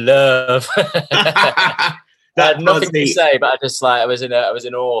just saw love. I had nothing to say, but I was in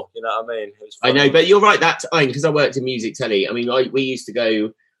awe. You know what I mean? It was I know, but you're right. That time, because I worked in music telly. I mean, we used to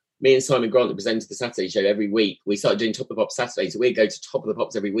go. Me and Simon Grant, that presented the Saturday show every week, we started doing Top of the Pops Saturday. So we'd go to Top of the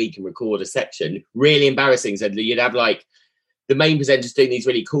Pops every week and record a section. Really embarrassing. So you'd have like the main presenters doing these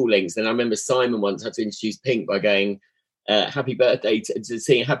really cool links. And I remember Simon once had to introduce Pink by going, happy birthday, to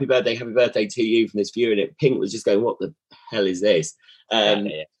sing happy birthday to you from this view. And Pink was just going, what the hell is this?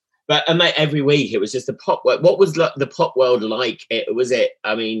 But mate, every week it was just the pop. What was the pop world like?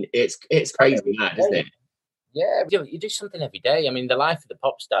 I mean, it's crazy mad, isn't it? Yeah, you do something every day. I mean, the life of the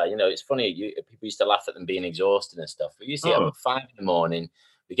pop star, you know, it's funny. People used to laugh at them being exhausted and stuff. We used to get up at 5 a.m,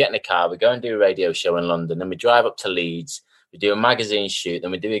 we get in the car, we go and do a radio show in London, then we drive up to Leeds, we do a magazine shoot,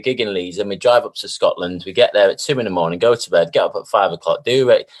 then we do a gig in Leeds, then we drive up to Scotland, we get there at 2 a.m, go to bed, get up at 5 o'clock, do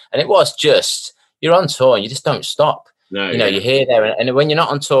it. And it was just, you're on tour and you just don't stop. No, you know, you're here, there, and when you're not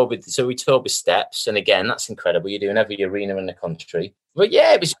on tour so we toured with Steps, and again, that's incredible. You're doing every arena in the country. But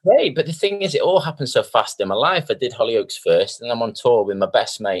yeah, it was great. But the thing is, it all happened so fast in my life. I did Hollyoaks first, and I'm on tour with my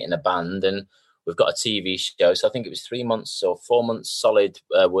best mate in a band, and we've got a TV show. So I think it was 3 months or 4 months solid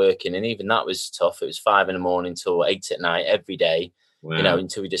working, and even that was tough. It was 5 a.m. till 8 at night every day. Wow. You know,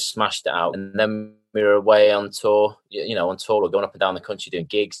 until we just smashed it out, and then we were away on tour. You know, on tour, we're going up and down the country doing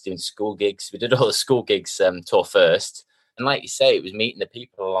gigs, doing school gigs. We did all the school gigs tour first. And like you say, it was meeting the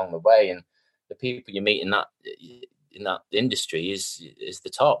people along the way, and the people you meet in that industry is the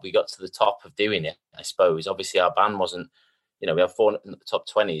top. We got to the top of doing it, I suppose. Obviously, our band wasn't, you know, we had 4 in the top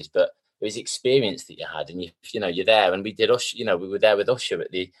 20s, but it was the experience that you had, and you're there. And we did Usher, you know, we were there with Usher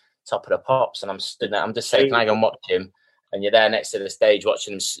at the Top of the Pops, and I'm stood there, I'm just saying, can I go and watch him? And you're there next to the stage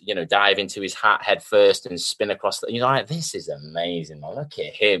watching him, you know, dive into his hat head first and spin across. You know, like, this is amazing, man. Look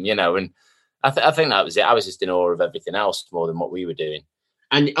at him, you know, and I think that was it. I was just in awe of everything else more than what we were doing.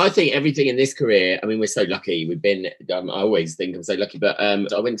 And I think everything in this career, I mean, we're so lucky. We've been, I always think I'm so lucky, but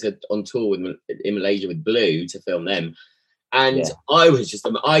I went on tour in Malaysia with Blue to film them. And I was just,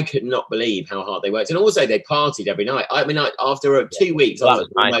 I could not believe how hard they worked. And also they partied every night. I mean, after 2 weeks,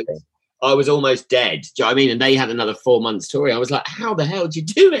 I was almost dead. Do you know what I mean? And they had another 4 months touring. I was like, how the hell did you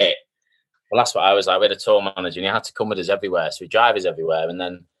do it? Well, that's what I was like. We had a tour manager and he had to come with us everywhere. So we drive us everywhere. And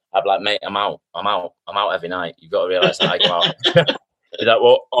then I'd be like, mate, I'm out every night. You've got to realise that I go out. He's like,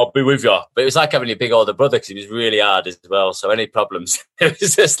 well, I'll be with you. But it was like having a big older brother because he was really hard as well. So any problems, it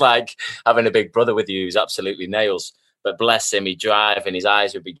was just like having a big brother with you who's absolutely nails. But bless him, he'd drive and his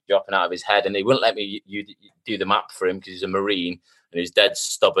eyes would be dropping out of his head. And he wouldn't let me do the map for him because he's a Marine and he's dead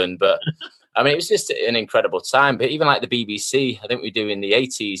stubborn. But I mean, it was just an incredible time. But even like the BBC, I think we do in the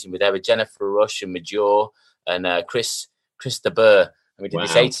 80s, and we're there with Jennifer Rush and Major. and Chris de Burgh, and we did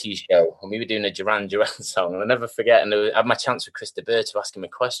this Wow. 80s show, and we were doing a Duran Duran song, and I'll never forget. And I had my chance with Chris de Burgh to ask him a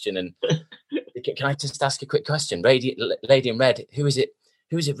question, and can I just ask a quick question? Lady in Red, who is it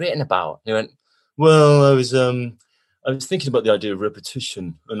written about? And he went, well, I was thinking about the idea of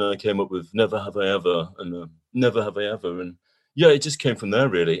repetition, and I came up with Never Have I Ever, and Never Have I Ever, and yeah, it just came from there,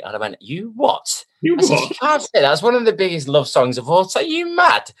 really. And I went, you what? You I said, what? you can't say that. That's one of the biggest love songs of all time. Are you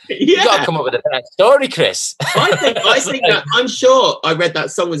mad? Yeah. You got to come up with a better story, Chris. I think that, I'm sure I read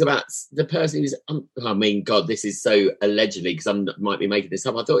that song was about the person who was, I mean, God, this is so allegedly, because I might be making this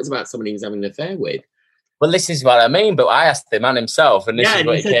up. I thought it was about someone he was having an affair with. Well, this is what I mean, but I asked the man himself, and this is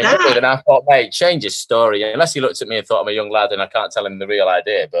what he came up with, and I thought, mate, change his story. Unless he looked at me and thought I'm a young lad and I can't tell him the real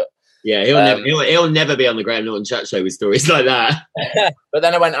idea, but... Yeah, he'll never be on the Graham Norton Chat Show with stories like that. But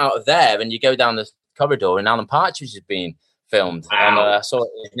then I went out of there, and you go down the corridor, and Alan Partridge is being filmed. Wow.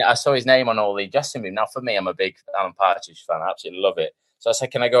 And I saw his name on all the dressing room. Now, for me, I'm a big Alan Partridge fan. I absolutely love it. So I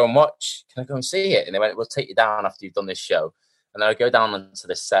said, can I go and watch? Can I go and see it? And they went, we'll take you down after you've done this show. And then I go down onto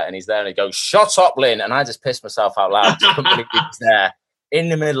the set, and he's there, and he goes, shut up, Lynn. And I just pissed myself out loud. I couldn't believe he was there in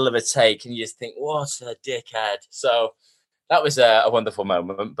the middle of a take, and you just think, what a dickhead. So... that was a wonderful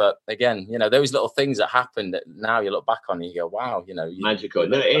moment. But again, those little things that happened that now you look back on and you go, wow, magical.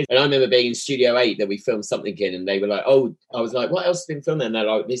 No, it is. And I remember being in Studio 8 that we filmed something in, and they were like, oh, I was like, what else has been filmed? And they're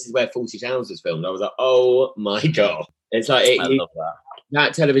like, this is where 40 Towns was filmed. I was like, oh my God. It's like, I love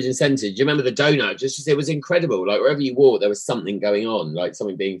that television centre. Do you remember the donut? It was incredible. Like wherever you walked, there was something going on, like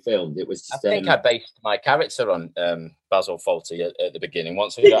something being filmed. It was just. I think I based my character on Basil Fawlty at the beginning.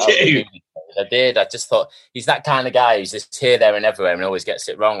 Once we got out of the movie, I did. I just thought he's that kind of guy who's just here, there, and everywhere, and always gets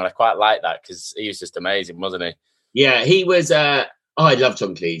it wrong. And I quite like that because he was just amazing, wasn't he? Yeah, he was. I love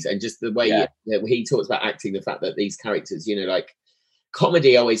John Cleese, and just the way he talks about acting, the fact that these characters, like.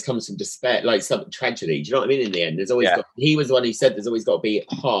 Comedy always comes from despair, like some tragedy. Do you know what I mean? In the end, there's always he was the one who said there's always got to be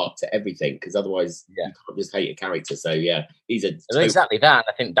heart to everything, because otherwise you can't just hate a character. So yeah, he's exactly that.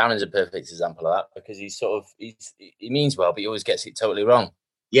 I think Darren's a perfect example of that, because he means well, but he always gets it totally wrong.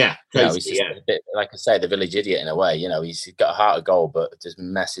 Yeah, he's just a bit, like I say, the village idiot in a way. He's got a heart of gold, but just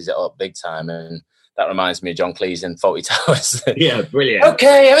messes it up big time. And that reminds me of John Cleese in 40 Towers. Yeah, brilliant.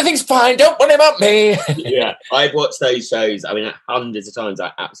 Okay, everything's fine. Don't worry about me. Yeah, I've watched those shows. I mean, hundreds of times.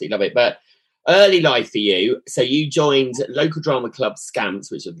 I absolutely love it. But early life for you. So you joined local drama club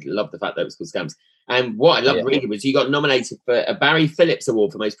Scamps, which I love the fact that it was called Scamps. And what I loved reading was you got nominated for a Barry Phillips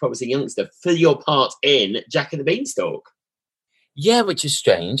Award for Most Promising Youngster for your part in Jack and the Beanstalk. Yeah, which is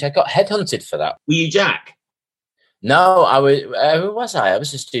strange. I got headhunted for that. Were you Jack? No, I was. Who was I? I was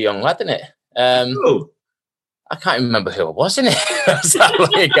just a young lad, innit? I can't remember who I was in it. That's how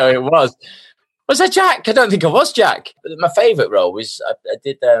long ago it was. Was I Jack? I don't think I was Jack. But my favourite role was I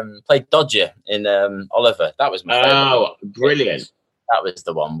did play Dodger in Oliver. That was my favourite. Oh, brilliant. That was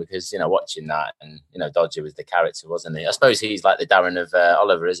the one, because watching that, and Dodger was the character, wasn't he? I suppose he's like the Darren of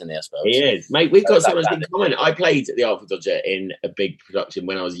Oliver, isn't he? I suppose he is, mate. We've got so much in common. I played the Artful Dodger in a big production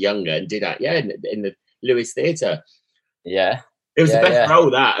when I was younger, and did that in the Lewis Theatre. Yeah. It was the best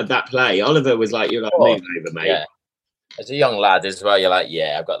role of that play. Oliver was like, you're like, move over, mate. Yeah. As a young lad as well, you're like,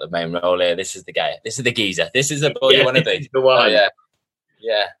 yeah, I've got the main role here. This is the guy. This is the geezer. This is the boy you want to be. The one.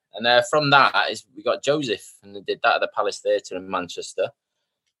 Yeah. And from that, we got Joseph, and they did that at the Palace Theatre in Manchester.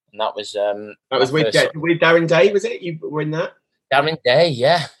 And that was with Darren Day, was it? You were in that? Darren Day,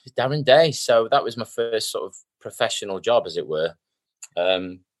 yeah. Darren Day. So that was my first sort of professional job, as it were.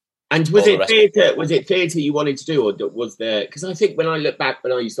 And was it theatre? Was it theatre you wanted to do, or was there? Because I think when I look back,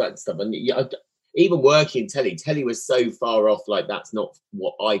 when I used to act stuff, and even working in telly was so far off. Like that's not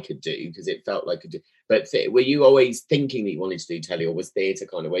what I could do, because it felt like I could do. But were you always thinking that you wanted to do telly, or was theatre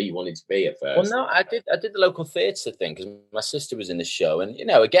kind of where you wanted to be at first? Well, no, I did the local theatre thing, because my sister was in the show, and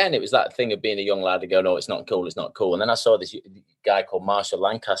again, it was that thing of being a young lad and going, "No, it's not cool, it's not cool." And then I saw this guy called Marshall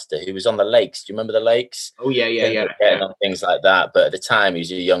Lancaster, who was on the Lakes. Do you remember the Lakes? Oh yeah. On things like that. But at the time, he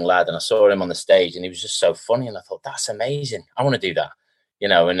was a young lad, and I saw him on the stage, and he was just so funny, and I thought, that's amazing. I want to do that,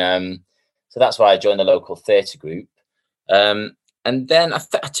 And so that's why I joined the local theatre group. And then,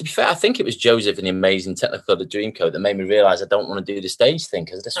 to be fair, I think it was Joseph and the Amazing Technicolor the Dreamcoat that made me realise I don't want to do the stage thing,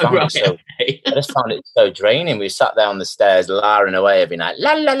 because I just found it so draining. We sat down the stairs, larring away every night,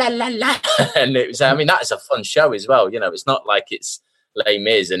 la la la la la, and it was. That is a fun show as well. It's not like it's Les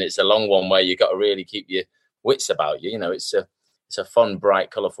Mis and it's a long one where you got to really keep your wits about you. It's a fun,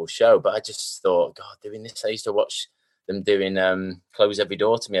 bright, colourful show. But I just thought, God, doing this, I used to watch them doing Close Every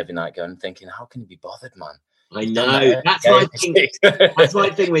Door to Me every night, going thinking, how can you be bothered, man? I know. That's my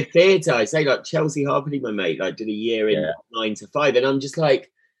thing with theatre. I say, like, Chelsea Harpenny, my mate, like did a year in 9 to 5, and I'm just like,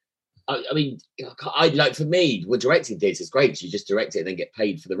 I mean, I like for me, well, directing theatre is great because you just direct it and then get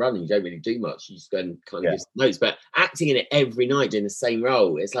paid for the run and you don't really do much. You just go and kind of give some notes. But acting in it every night doing the same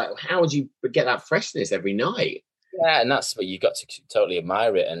role, it's like, how would you get that freshness every night? Yeah, and that's what you got to totally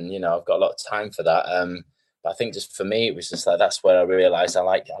admire it. And, I've got a lot of time for that. But I think just for me, it was just like, that's where I realised I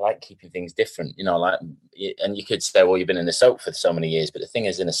like keeping things different, and you could say, well, you've been in a soap for so many years, but the thing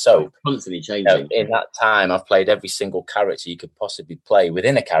is, in a soap, constantly changing. In that time, I've played every single character you could possibly play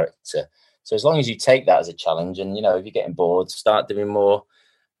within a character. So as long as you take that as a challenge, and if you're getting bored, start doing more,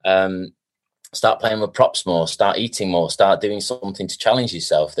 start playing with props more, start eating more, start doing something to challenge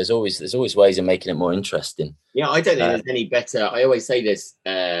yourself. There's always ways of making it more interesting. Yeah, I don't think there's any better. I always say this,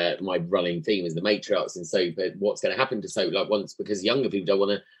 my running theme is the matriarchs in soap, but what's going to happen to soap because younger people don't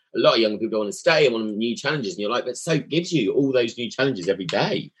want to, a lot of younger people don't want to stay and want new challenges. And you're like, but soap gives you all those new challenges every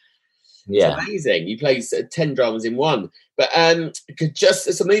day. Yeah. It's amazing. You play 10 dramas in one. But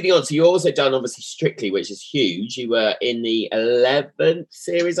so moving on, so you also done obviously Strictly, which is huge. You were in the 11th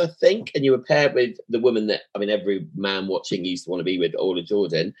series, I think, and you were paired with the woman that, every man watching used to want to be with, Orla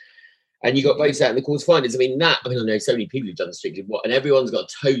Jordan. And you got voted out in the quarterfinals. I know so many people who've done Strictly, and everyone's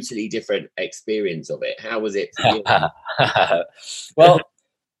got a totally different experience of it. How was it for you? Well,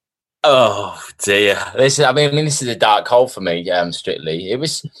 oh dear. This is a dark hole for me, Strictly. It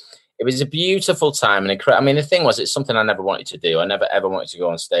was a beautiful time and incredible. The thing was, it's something I never wanted to do. I never ever wanted to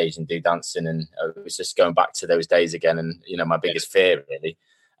go on stage and do dancing, and it was just going back to those days again. And my biggest fear, really.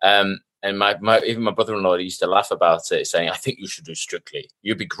 And my even my brother-in-law used to laugh about it, saying, "I think you should do Strictly.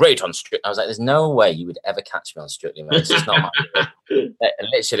 You'd be great on Strictly." I was like, "There's no way you would ever catch me on Strictly, man. It's just not my." And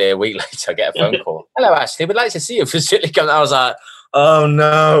literally a week later, I get a phone call. "Hello, Ashley. We'd like to see you for Strictly." I was like, "Oh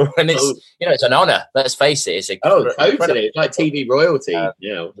no!" And it's an honour. Let's face it. It's totally. It's like TV royalty.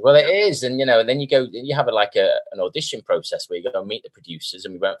 Well, it is, and then you go. You have an audition process where you go and meet the producers,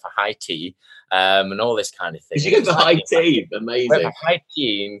 and we went for high tea, and all this kind of thing. Did you go for high tea? Amazing. We went for high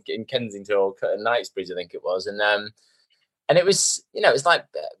tea in Kensington or Knightsbridge, I think it was, and it was, it's like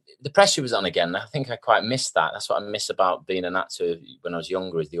the pressure was on again. I think I quite missed that. That's what I miss about being an actor when I was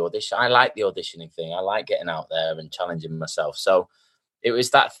younger, is the audition. I like the auditioning thing. I like getting out there and challenging myself. So it was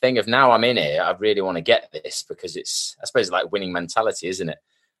that thing of, now I'm in here, I really want to get this, because it's, I suppose, like winning mentality, isn't it?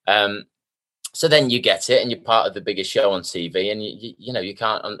 So then you get it and you're part of the biggest show on TV, and you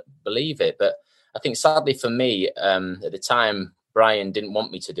can't believe it. But I think sadly for me, at the time, Brian didn't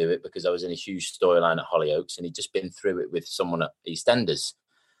want me to do it because I was in a huge storyline at Hollyoaks, and he'd just been through it with someone at EastEnders.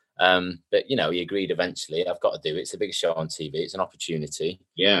 But he agreed eventually. I've got to do it. It's the biggest show on TV. It's an opportunity.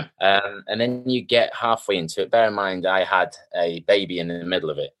 Yeah. And then you get halfway into it. Bear in mind, I had a baby in the middle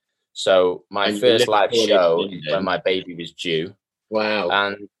of it. So my first live show when my baby was due. Wow.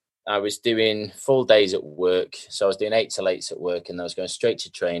 And I was doing full days at work. So I was doing 8 till 8 at work, and I was going straight to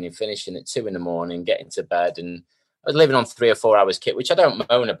training, finishing at 2 a.m, getting to bed. And I was living on 3 or 4 hours kit, which I don't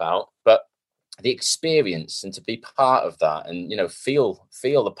moan about, but the experience and to be part of that and, feel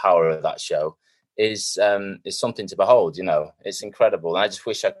the power of that show is something to behold. It's incredible. And I just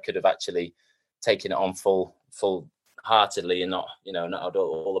wish I could have actually taken it on full heartedly and not had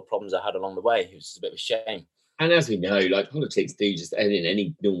all the problems I had along the way. It was just a bit of a shame. And as we know, like, politics do just end in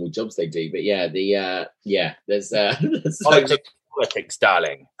any normal jobs they do. But there's politics,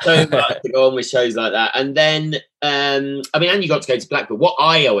 darling. So much to go on with shows like that. And then, and you got to go to Blackpool. What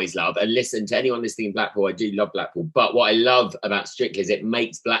I always love, and listen to anyone listening in Blackpool, I do love Blackpool. But what I love about Strictly is it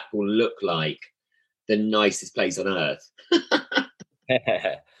makes Blackpool look like the nicest place on earth.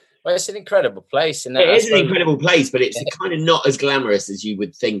 Well, it's an incredible place. And it is an incredible place, but it's kind of not as glamorous as you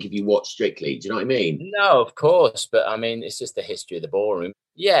would think if you watch Strictly. Do you know what I mean? No, of course. But it's just the history of the ballroom.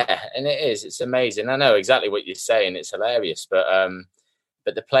 Yeah, and it is. It's amazing. I know exactly what you're saying. It's hilarious. But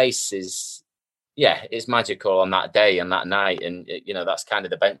the place is, it's magical on that day and that night. And, that's kind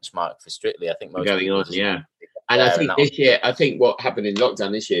of the benchmark for Strictly. I think most going on, yeah. And I think this year, what happened in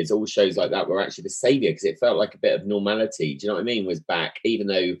lockdown this year is all shows like that were actually the saviour, because it felt like a bit of normality. Do you know what I mean? Was back, even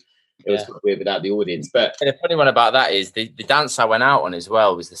though it was weird without the audience. But the funny one about that is the dance I went out on as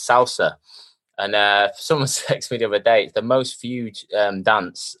well was the salsa. And someone texted me the other day, it's the most viewed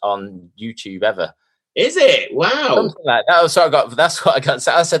dance on YouTube ever. Is it? Wow. Something like that. That's what I got.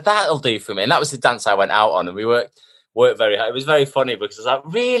 So I said, that'll do for me. And that was the dance I went out on. And we worked very hard. It was very funny because I was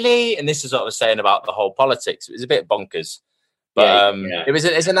like, really? And this is what I was saying about the whole politics. It was a bit bonkers. But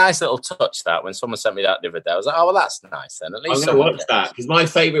it's a nice little touch that when someone sent me that the other day, I was like, oh, well, that's nice then. At least I'm going to watch that, because my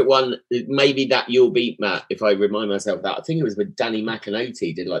favourite one is maybe that You'll Beat Matt, if I remind myself of that. I think it was with Danny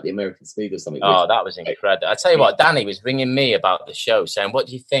McAnulty, did like the American Smooth or something. Oh, that was incredible. I tell you what, Danny was ringing me about the show saying, what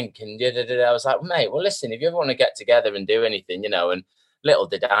do you think? And I was like, mate, well, listen, if you ever want to get together and do anything, and little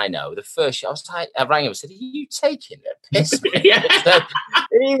did I know, the first show, I rang him and said, "Are you taking a piss?"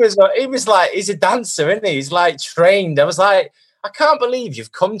 He was like, he's a dancer, isn't he? He's like trained. I was like, I can't believe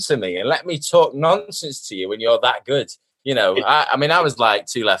you've come to me and let me talk nonsense to you when you're that good. You know, I mean, I was like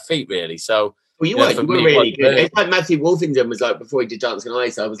 2 left feet, really. So, well, you were really good. It's like Matthew Wolfington was like, before he did Dancing on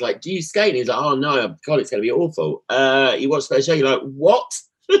Ice, I was like, "Do you skate?" And he was like, "Oh no, God, it's going to be awful." You watched the show, you're like, "What?"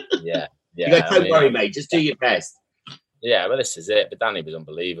 Yeah. You go, "Don't worry, mate. Just do your best." Yeah, well, this is it. But Danny was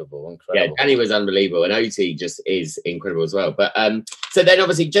unbelievable, incredible. Yeah, Danny was unbelievable, and OT just is incredible as well. But so then,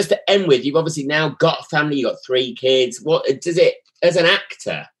 obviously, just to end with, you've obviously now got a family. You got 3 kids. What does it, as an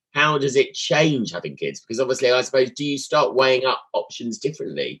actor? How does it change having kids? Because obviously, I suppose, do you start weighing up options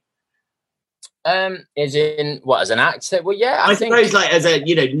differently? As in what, as an actor? Well, yeah, I suppose, like, as a,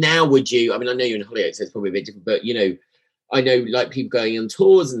 now would you? I mean, I know you're in Hollywood, so it's probably a bit different. But I know, like, people going on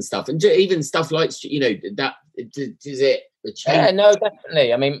tours and stuff, and even stuff like, that. Does it change? Yeah, no,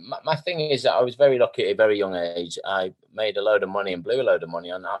 definitely. I mean, my thing is that I was very lucky at a very young age. I made a load of money and blew a load of money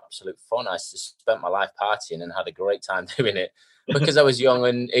on absolute fun. I just spent my life partying and had a great time doing it because I was young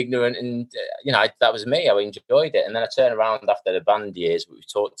and ignorant, and that was me. I enjoyed it, and then I turned around after the band years, which we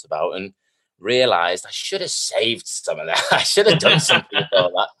talked about, and realised I should have saved some of that. I should have done something with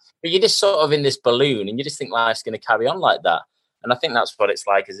all that. But you're just sort of in this balloon, and you just think life's going to carry on like that. And I think that's what it's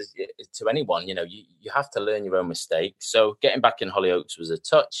like is to anyone. You have to learn your own mistakes. So getting back in Hollyoaks was a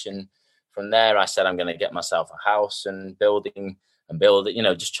touch, and from there I said I'm going to get myself a house and build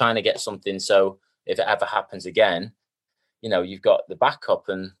it. Just trying to get something so if it ever happens again, you've got the backup,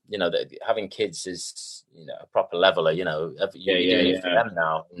 and having kids is a proper leveler. You're doing it for them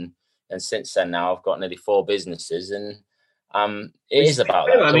now, and since then now I've got nearly 4 businesses, and it is about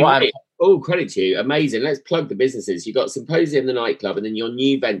that. I mean, all credit to you. Amazing. Let's plug the businesses. You've got Symposium, the nightclub, and then your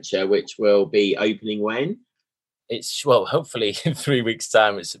new venture, which will be opening when? Hopefully in 3 weeks'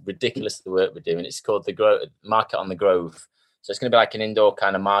 time. It's ridiculous the work we're doing. It's called the Market on the Grove. So it's going to be like an indoor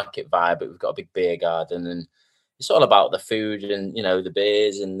kind of market vibe, but we've got a big beer garden, and it's all about the food and, the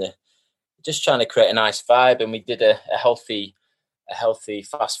beers and just trying to create a nice vibe. And we did a healthy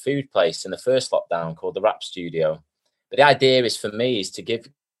fast food place in the first lockdown called the Rap Studio. But the idea is for me is to get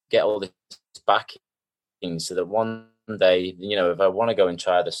all this backing so that one day, if I want to go and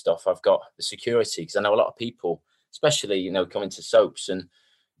try the stuff, I've got the security, because I know a lot of people, especially, coming to soaps, and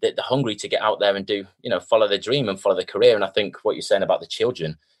they're hungry to get out there and do, follow their dream and follow their career. And I think what you're saying about the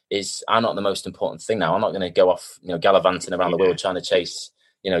children are not the most important thing now. I'm not going to go off, gallivanting around the world trying to chase,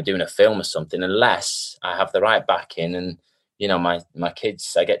 doing a film or something, unless I have the right backing and, my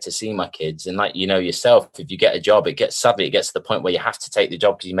kids, I get to see my kids. And like, yourself, if you get a job, it gets to the point where you have to take the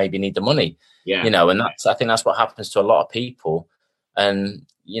job because you maybe need the money, and I think that's what happens to a lot of people. And,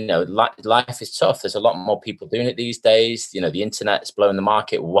 life is tough. There's a lot more people doing it these days. The internet's blowing the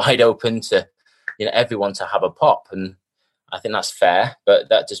market wide open to, everyone to have a pop. And I think that's fair, but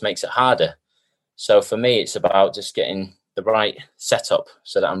that just makes it harder. So for me, it's about just getting the right setup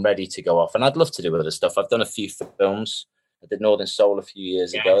so that I'm ready to go off. And I'd love to do other stuff. I've done a few films. I did Northern Soul a few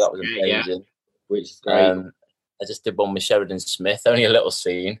years ago. That was amazing. Which is great. I just did one with Sheridan Smith, only a little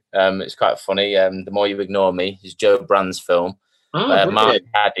scene. It's quite funny. The More You Ignore Me is Joe Brand's film. Mark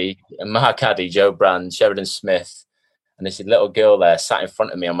Addy, Joe Brand, Sheridan Smith, and this little girl there sat in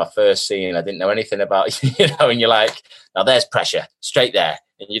front of me on my first scene. I didn't know anything about, and you're like, now there's pressure straight there,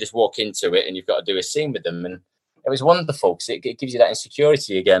 and you just walk into it, and you've got to do a scene with them, and it was wonderful because it gives you that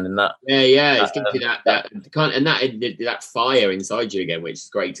insecurity again, and that it gives you that fire inside you again, which is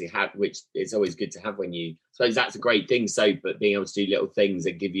great to have. Which it's always good to have when you. So that's a great thing. So, but being able to do little things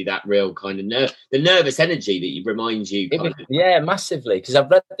that give you that real kind of the nervous energy that reminds you. Massively. Because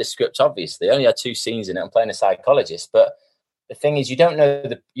I've read the script. Obviously, I only had 2 scenes in it. I'm playing a psychologist, but the thing is, you don't know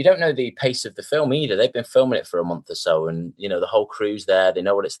the pace of the film either. They've been filming it for a month or so, and the whole crew's there. They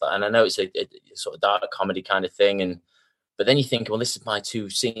know what it's like, and I know it's a sort of dark comedy kind of thing. But then you think, well, this is my 2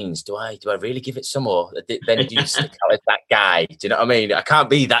 scenes. Do I really give it some more? Then do you stick out as that guy? Do you know what I mean? I can't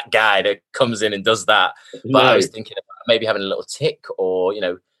be that guy that comes in and does that. But I was thinking about maybe having a little tick, or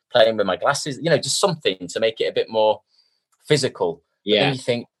playing with my glasses. Just something to make it a bit more physical. But then you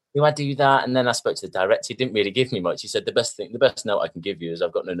think, do I do that? And then I spoke to the director. He didn't really give me much. He said, the best note I can give you is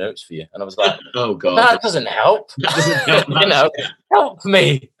I've got no notes for you. And I was like, oh God, that doesn't help. Help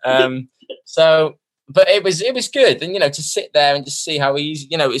me. But it was good. And, to sit there and just see how easy,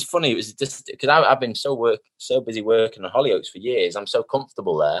 it's funny. It was just because I've been so busy working on Hollyoaks for years. I'm so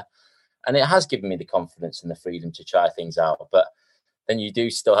comfortable there. And it has given me the confidence and the freedom to try things out. But then you do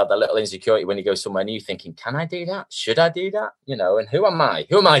still have that little insecurity when you go somewhere new thinking, can I do that? Should I do that? And who am I?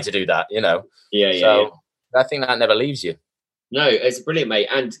 Who am I to do that? So I think that never leaves you. No, it's brilliant, mate.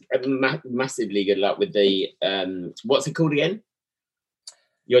 And massively good luck with the, what's it called again?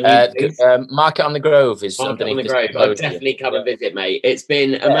 Your new Market on the Grove is Market on the Grove. I'll definitely come and visit, mate. It's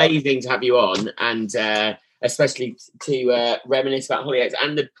been amazing to have you on, and especially to reminisce about Hollyoaks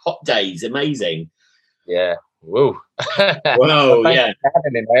and the pop days. Amazing. Yeah. Woo. Whoa, thanks for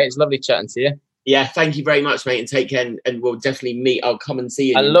having me, mate. It's lovely chatting to you. Yeah, thank you very much, mate, and take care, and we'll definitely meet. I'll come and see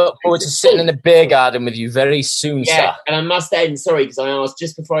you. I look forward to sitting in the beer garden with you very soon, sir. And I must end, sorry, because I asked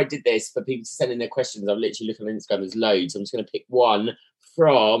just before I did this for people to send in their questions. I'm literally looking on Instagram, there's loads. I'm just going to pick one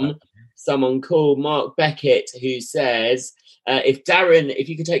from someone called Mark Beckett, who says, if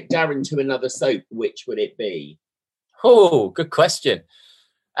you could take Darren to another soap, which would it be? Oh, good question.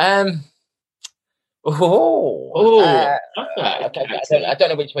 I don't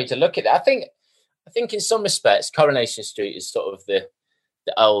know which way to look at it. I think in some respects, Coronation Street is sort of the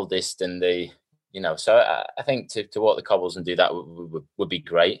oldest and so I think to walk the cobbles and do that would be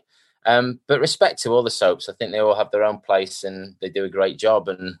great. But respect to all the soaps, I think they all have their own place and they do a great job.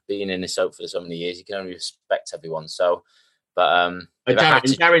 And being in a soap for so many years, you can only respect everyone. So, Darren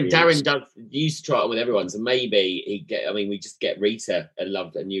does used to try it with everyone, so maybe we just get Rita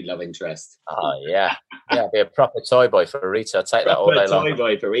a new love interest. Oh yeah, be a proper toy boy for Rita. I'll take that all day long. Toy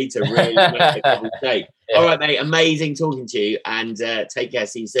boy for Rita, really. Yeah. All right, mate. Amazing talking to you, and take care.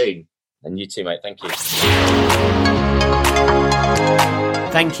 See you soon. And you too, mate. Thank you.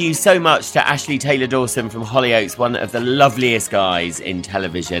 Thank you so much to Ashley Taylor Dawson from Hollyoaks, one of the loveliest guys in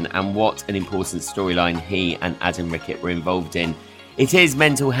television, and what an important storyline he and Adam Rickett were involved in. It is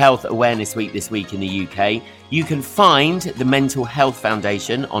Mental Health Awareness Week this week in the UK. You can find the Mental Health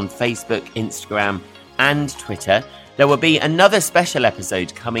Foundation on Facebook, Instagram and Twitter. There will be another special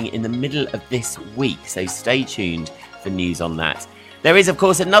episode coming in the middle of this week, so stay tuned for news on that. There is, of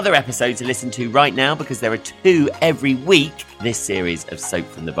course, another episode to listen to right now because there are 2 every week this series of Soap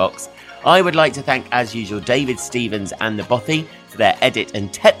from the Box. I would like to thank, as usual, David Stevens and the Bothy for their edit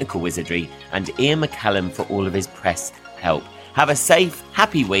and technical wizardry, and Ian McCallum for all of his press help. Have a safe,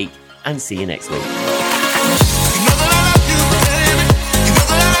 happy week, and see you next week.